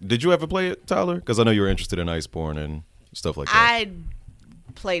ask, did you ever play it, Tyler? Because I know you were interested in Iceborne and stuff like that. I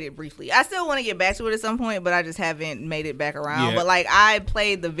played it briefly. I still want to get back to it at some point, but I just haven't made it back around. Yeah. But like I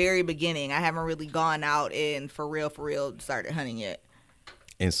played the very beginning. I haven't really gone out and for real started hunting yet.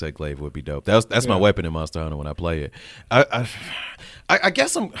 Insect Glaive would be dope. That's my weapon in Monster Hunter when I play it. I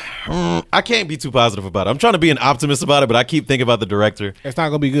guess I can't be too positive about it. I'm trying to be an optimist about it, but I keep thinking about the director. It's not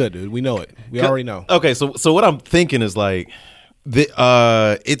gonna be good, dude. We know it. We already know. Okay, so what I'm thinking is like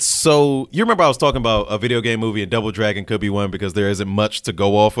it's so you remember I was talking about a video game movie and Double Dragon could be one because there isn't much to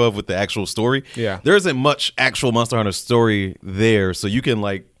go off of with the actual story. Yeah. There isn't much actual Monster Hunter story there, so you can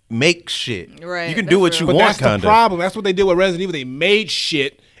like make shit. Right, You can that's do what real. you But want, that's kind the of. problem. That's what they did with Resident Evil. They made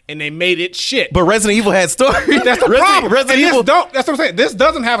shit and they made it shit. But Resident Evil had story. that's the problem. Resident And this Evil. don't. That's what I'm saying. This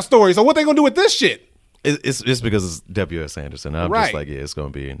doesn't have a story. So what they gonna do with this shit? It's because it's W.S. Anderson. I'm Right. just like, yeah, it's gonna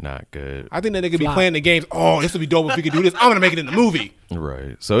be not good. I think that they could be playing the games. Oh, this would be dope if we could do this. I'm gonna make it in the movie.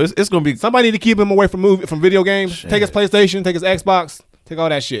 Right. So it's gonna be. Somebody need to keep him away from video games. Take his PlayStation. Take his Xbox. Take all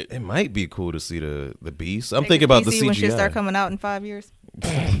that shit. It might be cool to see the Beast. I'm Take thinking a about the PC when shit start CGI. coming out in 5 years.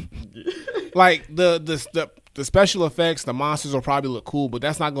 Like the special effects, the monsters will probably look cool, but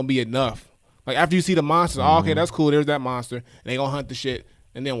that's not gonna be enough. Like after you see the monsters, oh, okay, that's cool. There's that monster, and they gonna hunt the shit,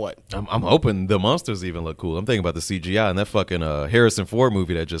 and then what? I'm hoping the monsters even look cool. I'm thinking about the CGI and that fucking Harrison Ford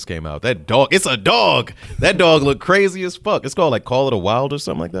movie that just came out. That dog, it's a dog. That dog looked crazy as fuck. It's called like Call of the Wild or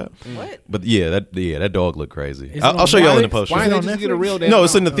something like that. What? But that dog looked crazy. Is it I'll on show y'all in the Netflix? post. Why it didn't on they just get a Netflix? real damn? No,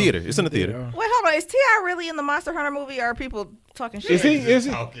 it's in the theater. It's in the theater. Wait, hold on. Is T.I. really in the Monster Hunter movie or are people talking shit? Is he? Is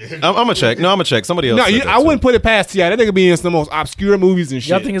he? I'm gonna check. No, I'm gonna check. Somebody else. No, said that I too. wouldn't put it past T.I. That nigga be in some of the most obscure movies and shit.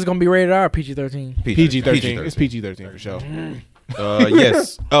 Y'all think it's gonna be rated R or PG-13? PG-13. It's PG-13 for sure.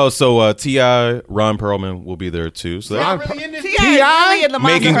 Yes. Oh, so T.I., Ron Perlman will be there too. So that, T.I. is really in the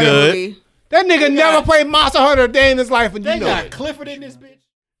Monster Making Hunter good. movie. That nigga never played Monster Hunter a day in his life, and you They know got it. Clifford in this bitch.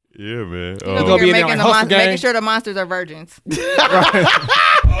 yeah, man. You know, gonna be you're in there making, like Hustle Gang. making sure the monsters are virgins.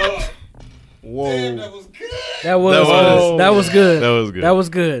 Whoa. That was was- good. that was good. That was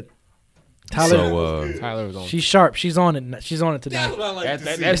good. Tyler, So Tyler was on. she's sharp. She's on it. She's on it tonight.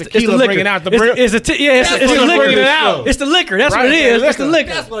 That's It's tequila the bringing liquor. out the brim. It's the liquor. bringing it out. It's the liquor. That's Right, what it is. the It's the liquor.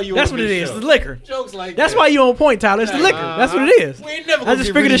 liquor. That's why you That's on what it this is. show. It's the liquor. Jokes like That's that. why you on point, Tyler. It's the liquor. That's what it is. We ain't never I gonna just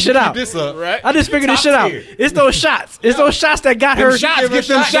get figured rid this shit of out. This up. Right. I just figured this shit out. tier. It's those shots. It's those shots that got her. shots, get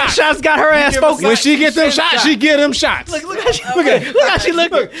them shots. Shots got her ass give us focused. When she get them shots, she get them shots. Look how she look how she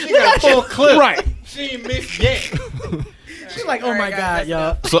looking. She got a full clip. Right. She ain't missed yet. She's like, oh my god,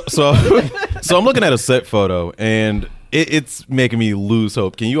 y'all. so I'm looking at a set photo and it's making me lose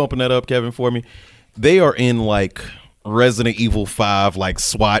hope. Can you open that up, Kevin, for me? They are in like Resident Evil 5, like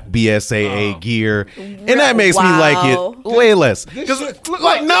SWAT BSAA gear, and that makes me like it way less. Because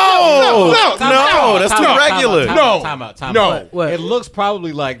like no, that's too regular. Time out. No. What? It looks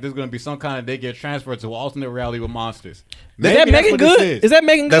probably like there's going to be some kind of they get transferred to alternate reality with monsters. Is that Maybe that's Megan what this Good? Is that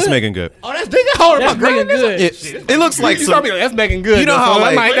Megan Good? That's Megan Good. Oh, that's they hold That's Megan Good. It looks like You some, told me that's making good. You know though, how, so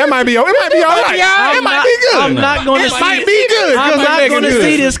like- that might be all right. It might be good. I'm not going to It see might be good. I'm 'cause of not Megan going to Good.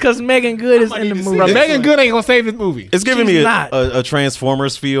 see this because Megan Good is might in the need to see movie. Bro, this. Megan Good ain't gonna save this movie. it's giving She's me not. a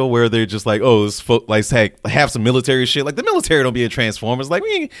Transformers feel where they're just like, oh, it's like have some military shit. Like the military don't be in Transformers. Like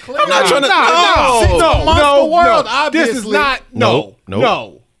I'm not trying to. Monster world, This is obviously. not. Nope.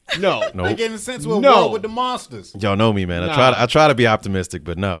 No. They getting sent to a No. world with the monsters. Y'all know me, man. Nah. I try to be optimistic,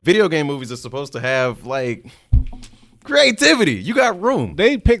 but no. Video game movies are supposed to have like creativity. You got room.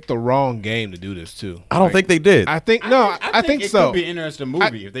 They picked the wrong game to do this too. I don't think they did. I think no. I think it so. could be an interesting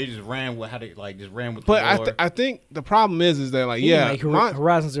movie if they just ran with how they like just ran with. But the lore. I think the problem is that like He can yeah, make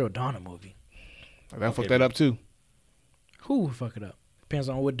Horizon Zero Dawn a movie. I fucked that up too. Who would fuck it up? Depends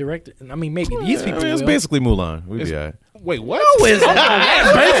on what director. I mean, maybe these people. it's will. basically Mulan. We'd be all right. Wait, what? Who is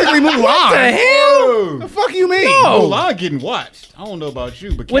that? Basically Mulan. Hell, The fuck you mean? No. Mulan getting watched. I don't know about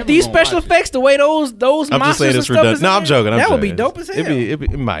you, but With Kevin these gonna special watch it. effects, the way those I'm monsters just saying and it's stuff redundant. is No, in I'm there, joking. that would be dope as hell.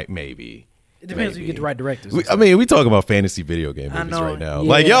 It might, maybe. It depends who you get the right directors. I mean, we talking about fantasy video game I movies know, right now. yeah.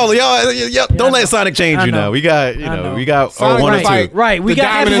 Like y'all, don't I let know. Sonic change I you know. now. We got, I know. we got Sonic one or is two. like- Right, we The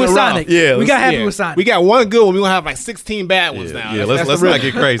got happy diamond in with the rough. Sonic. Yeah, we got let's- happy with Sonic. We got one good one. We gonna have like 16 bad ones now. Yeah, That's let's the not real-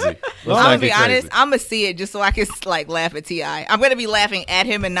 get crazy. Let's I'm not gonna be get honest. crazy. I'm gonna see it just so I can like laugh at Ti. I'm gonna be laughing at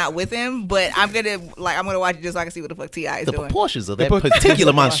him and not with him, but I'm gonna watch it just so I can see what the fuck Ti is The doing. proportions of that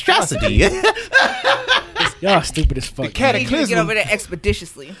particular monstrosity. Y'all stupid as fuck. I need you to get over there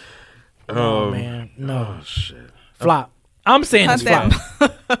expeditiously. Oh man, no shit. Flop. I'm saying it's Hunt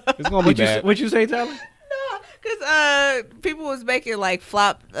flop. It's gonna be bad. What you say, Tyler? Because people was making like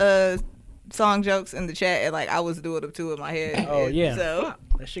flop song jokes in the chat, and like I was doing them too in my head. Oh And yeah, so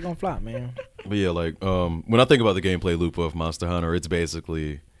that shit gonna flop, man. But yeah, like when I think about the gameplay loop of Monster Hunter, it's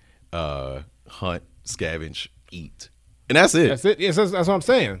basically hunt, scavenge, eat, and that's it. That's it. Yes, that's what I'm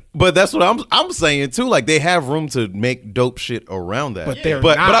saying. But that's what I'm saying too. Like they have room to make dope shit around that. But they're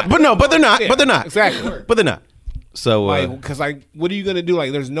but not. but they're not. Yeah, But they're not. exactly. But they're not. So Because like, what are you gonna do?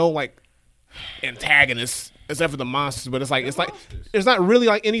 Like, there's no like antagonists except for the monsters. But it's like there's not really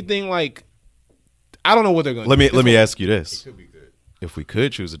like anything like. I don't know what they're gonna. let do. me ask you this: if we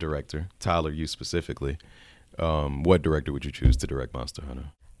could choose a director, Tyler, you specifically, what director would you choose to direct Monster Hunter?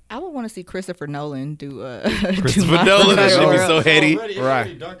 I would want to see Christopher Nolan do Christopher Nolan. That should be so heady.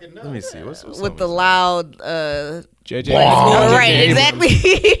 Right. Let me see. What's with the loud. JJ. Right,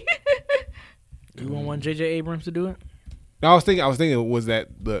 exactly. You want J.J. Abrams to do it? No, I was thinking was that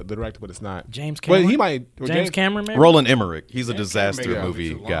the director, but it's not. James Cameron. But he might. James Cameron, maybe. Roland Emmerich. He's a James disaster Cameron movie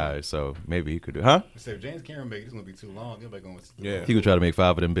make it too long. guy, so maybe he could do. Huh? I said, if James Cameron make it, it's gonna be too long. Everybody gonna Yeah. He could try to make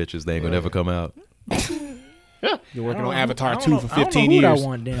 5 of them bitches. They ain't gonna never come out. You're working on I Avatar don't 2 know- for I don't 15 know who years. I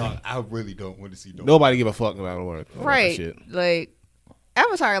want, damn. I really don't want to see Nobody give a fuck about what. Right, Shit. like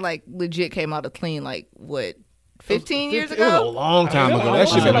Avatar, like legit came out of clean, like what, 15 years It was a ago. long time ago. That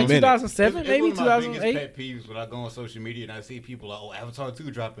shit Was it been a like minute. 2007, maybe It's one of my biggest 2008. pet peeves when I go on social media and I see people like, oh, Avatar 2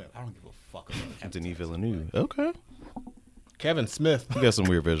 dropping. I don't give a fuck about Denis Villeneuve. Okay. Kevin Smith. You got some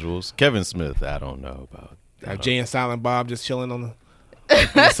weird visuals. Kevin Smith, I don't know about. Have Jay and Silent Bob just chilling on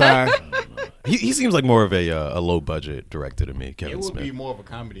the side. He seems like more of a low budget director to me, It Kevin would Smith. be more of a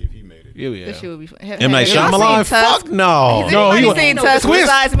comedy if he made it. Yeah. This shit would be fun. M. Night Have y'all Shyamalan? seen Tusk? Fuck no. Has No, anybody he- seen no, Tusk twist.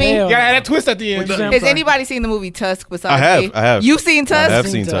 besides me? Hell. Yeah, that twist at the end. What'd you say? I'm Has sorry. anybody seen the movie Tusk besides I me? have. You've seen Tusk? I have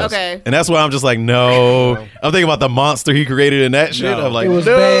Seen seen Tusk. Okay. And that's why I'm just like, no. I'm thinking about the monster he created in that shit. No. I'm like, It was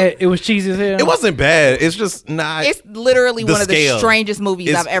no. bad. It was cheesy as hell. It wasn't bad. It's just not. It's literally The one of the scale. strangest movies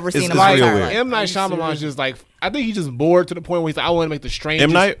It's- I've ever it's- seen in it's my real entire weird. life. M. Night Shyamalan's just like, I think he's just bored to the point where he's like, I want to make the strangest.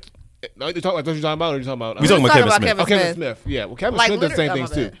 M. Night? No, you talking about what you talking about, or you talking about? We talking about talking Kevin about Smith. Kevin Oh, Kevin Smith. Smith. Yeah, well, Kevin Like, Smith does the same literally-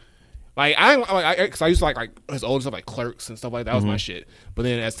 things oh, my too. Like cause I used to like his old stuff like Clerks and stuff like that. That was my shit. But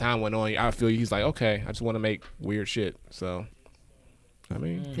then as time went on, I feel he's like, okay, I just want to make weird shit. So I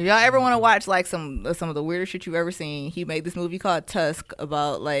mean, If y'all ever want to watch like some of the weirdest shit you've ever seen, he made this movie called Tusk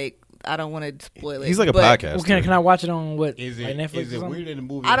about like I don't want to spoil it. He's like a but podcast. Well, can I watch it on what? Is like it Netflix is or it something? weird in the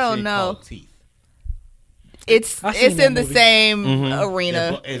movie? I or don't shit know. called Teeth? It's I've seen that in the movie. same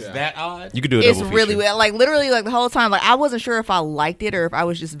arena. Is that odd? You could do a It's double really feature. weird. Like literally, like the whole time, like I wasn't sure if I liked it or if I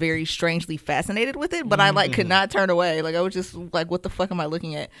was just very strangely fascinated with it. But I like could not turn away. Like I was just like, what the fuck am I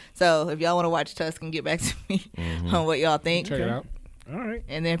looking at? So if y'all want to watch Tusk and get back to me on what y'all think, check it out. All right.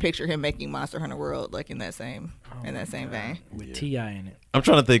 and then picture him making Monster Hunter World like in that same vein. With T.I. in it. I'm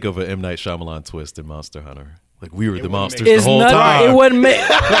trying to think of an M. Night Shyamalan twist in Monster Hunter. Like we were the wouldn't monsters make- the It's whole not. time. It wouldn't make.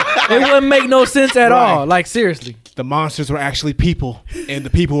 It wouldn't make no sense at all. Like seriously. The monsters were actually people, and the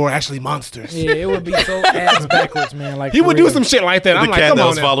people were actually monsters. Yeah, it would be so ass backwards, man. Like He for would do real. some shit like that. The I'm like, cat come that on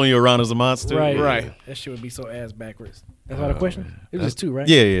was now. following you around as a monster. Right. Right. That shit would be so ass backwards. That's all the question. It was just two, right?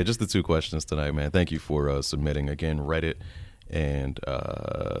 Yeah, just the two questions tonight, man. Thank you for submitting again. Reddit and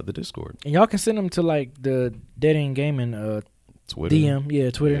the Discord, And y'all can send them to like the Dead End Gaming Twitter.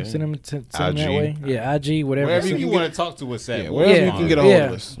 DM, Twitter. Yeah. Send them that IG. way. Yeah, IG, whatever. Wherever Send- you want to talk to us at. Yeah, wherever Yeah. you can get a hold Yeah.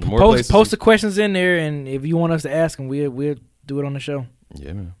 of us. More Post places- the questions in there, and if you want us to ask them, we'll do it on the show.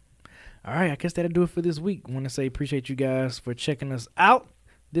 Yeah, man. All right, I guess that'll do it for this week. Want to say appreciate you guys for checking us out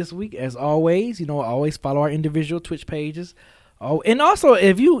this week. As always, always follow our individual Twitch pages. Oh, and also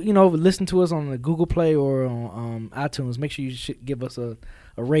if you listen to us on the Google Play or on iTunes, make sure you should give us a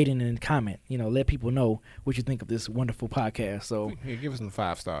rating and comment. Let people know what you think of this wonderful podcast. So Yeah, give us some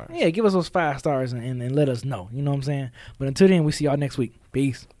 5 stars. yeah, give us those 5 stars and let us know. You know what I'm saying? But until then, we see y'all next week.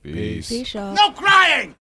 Peace. Peace. Peace, y'all. No crying!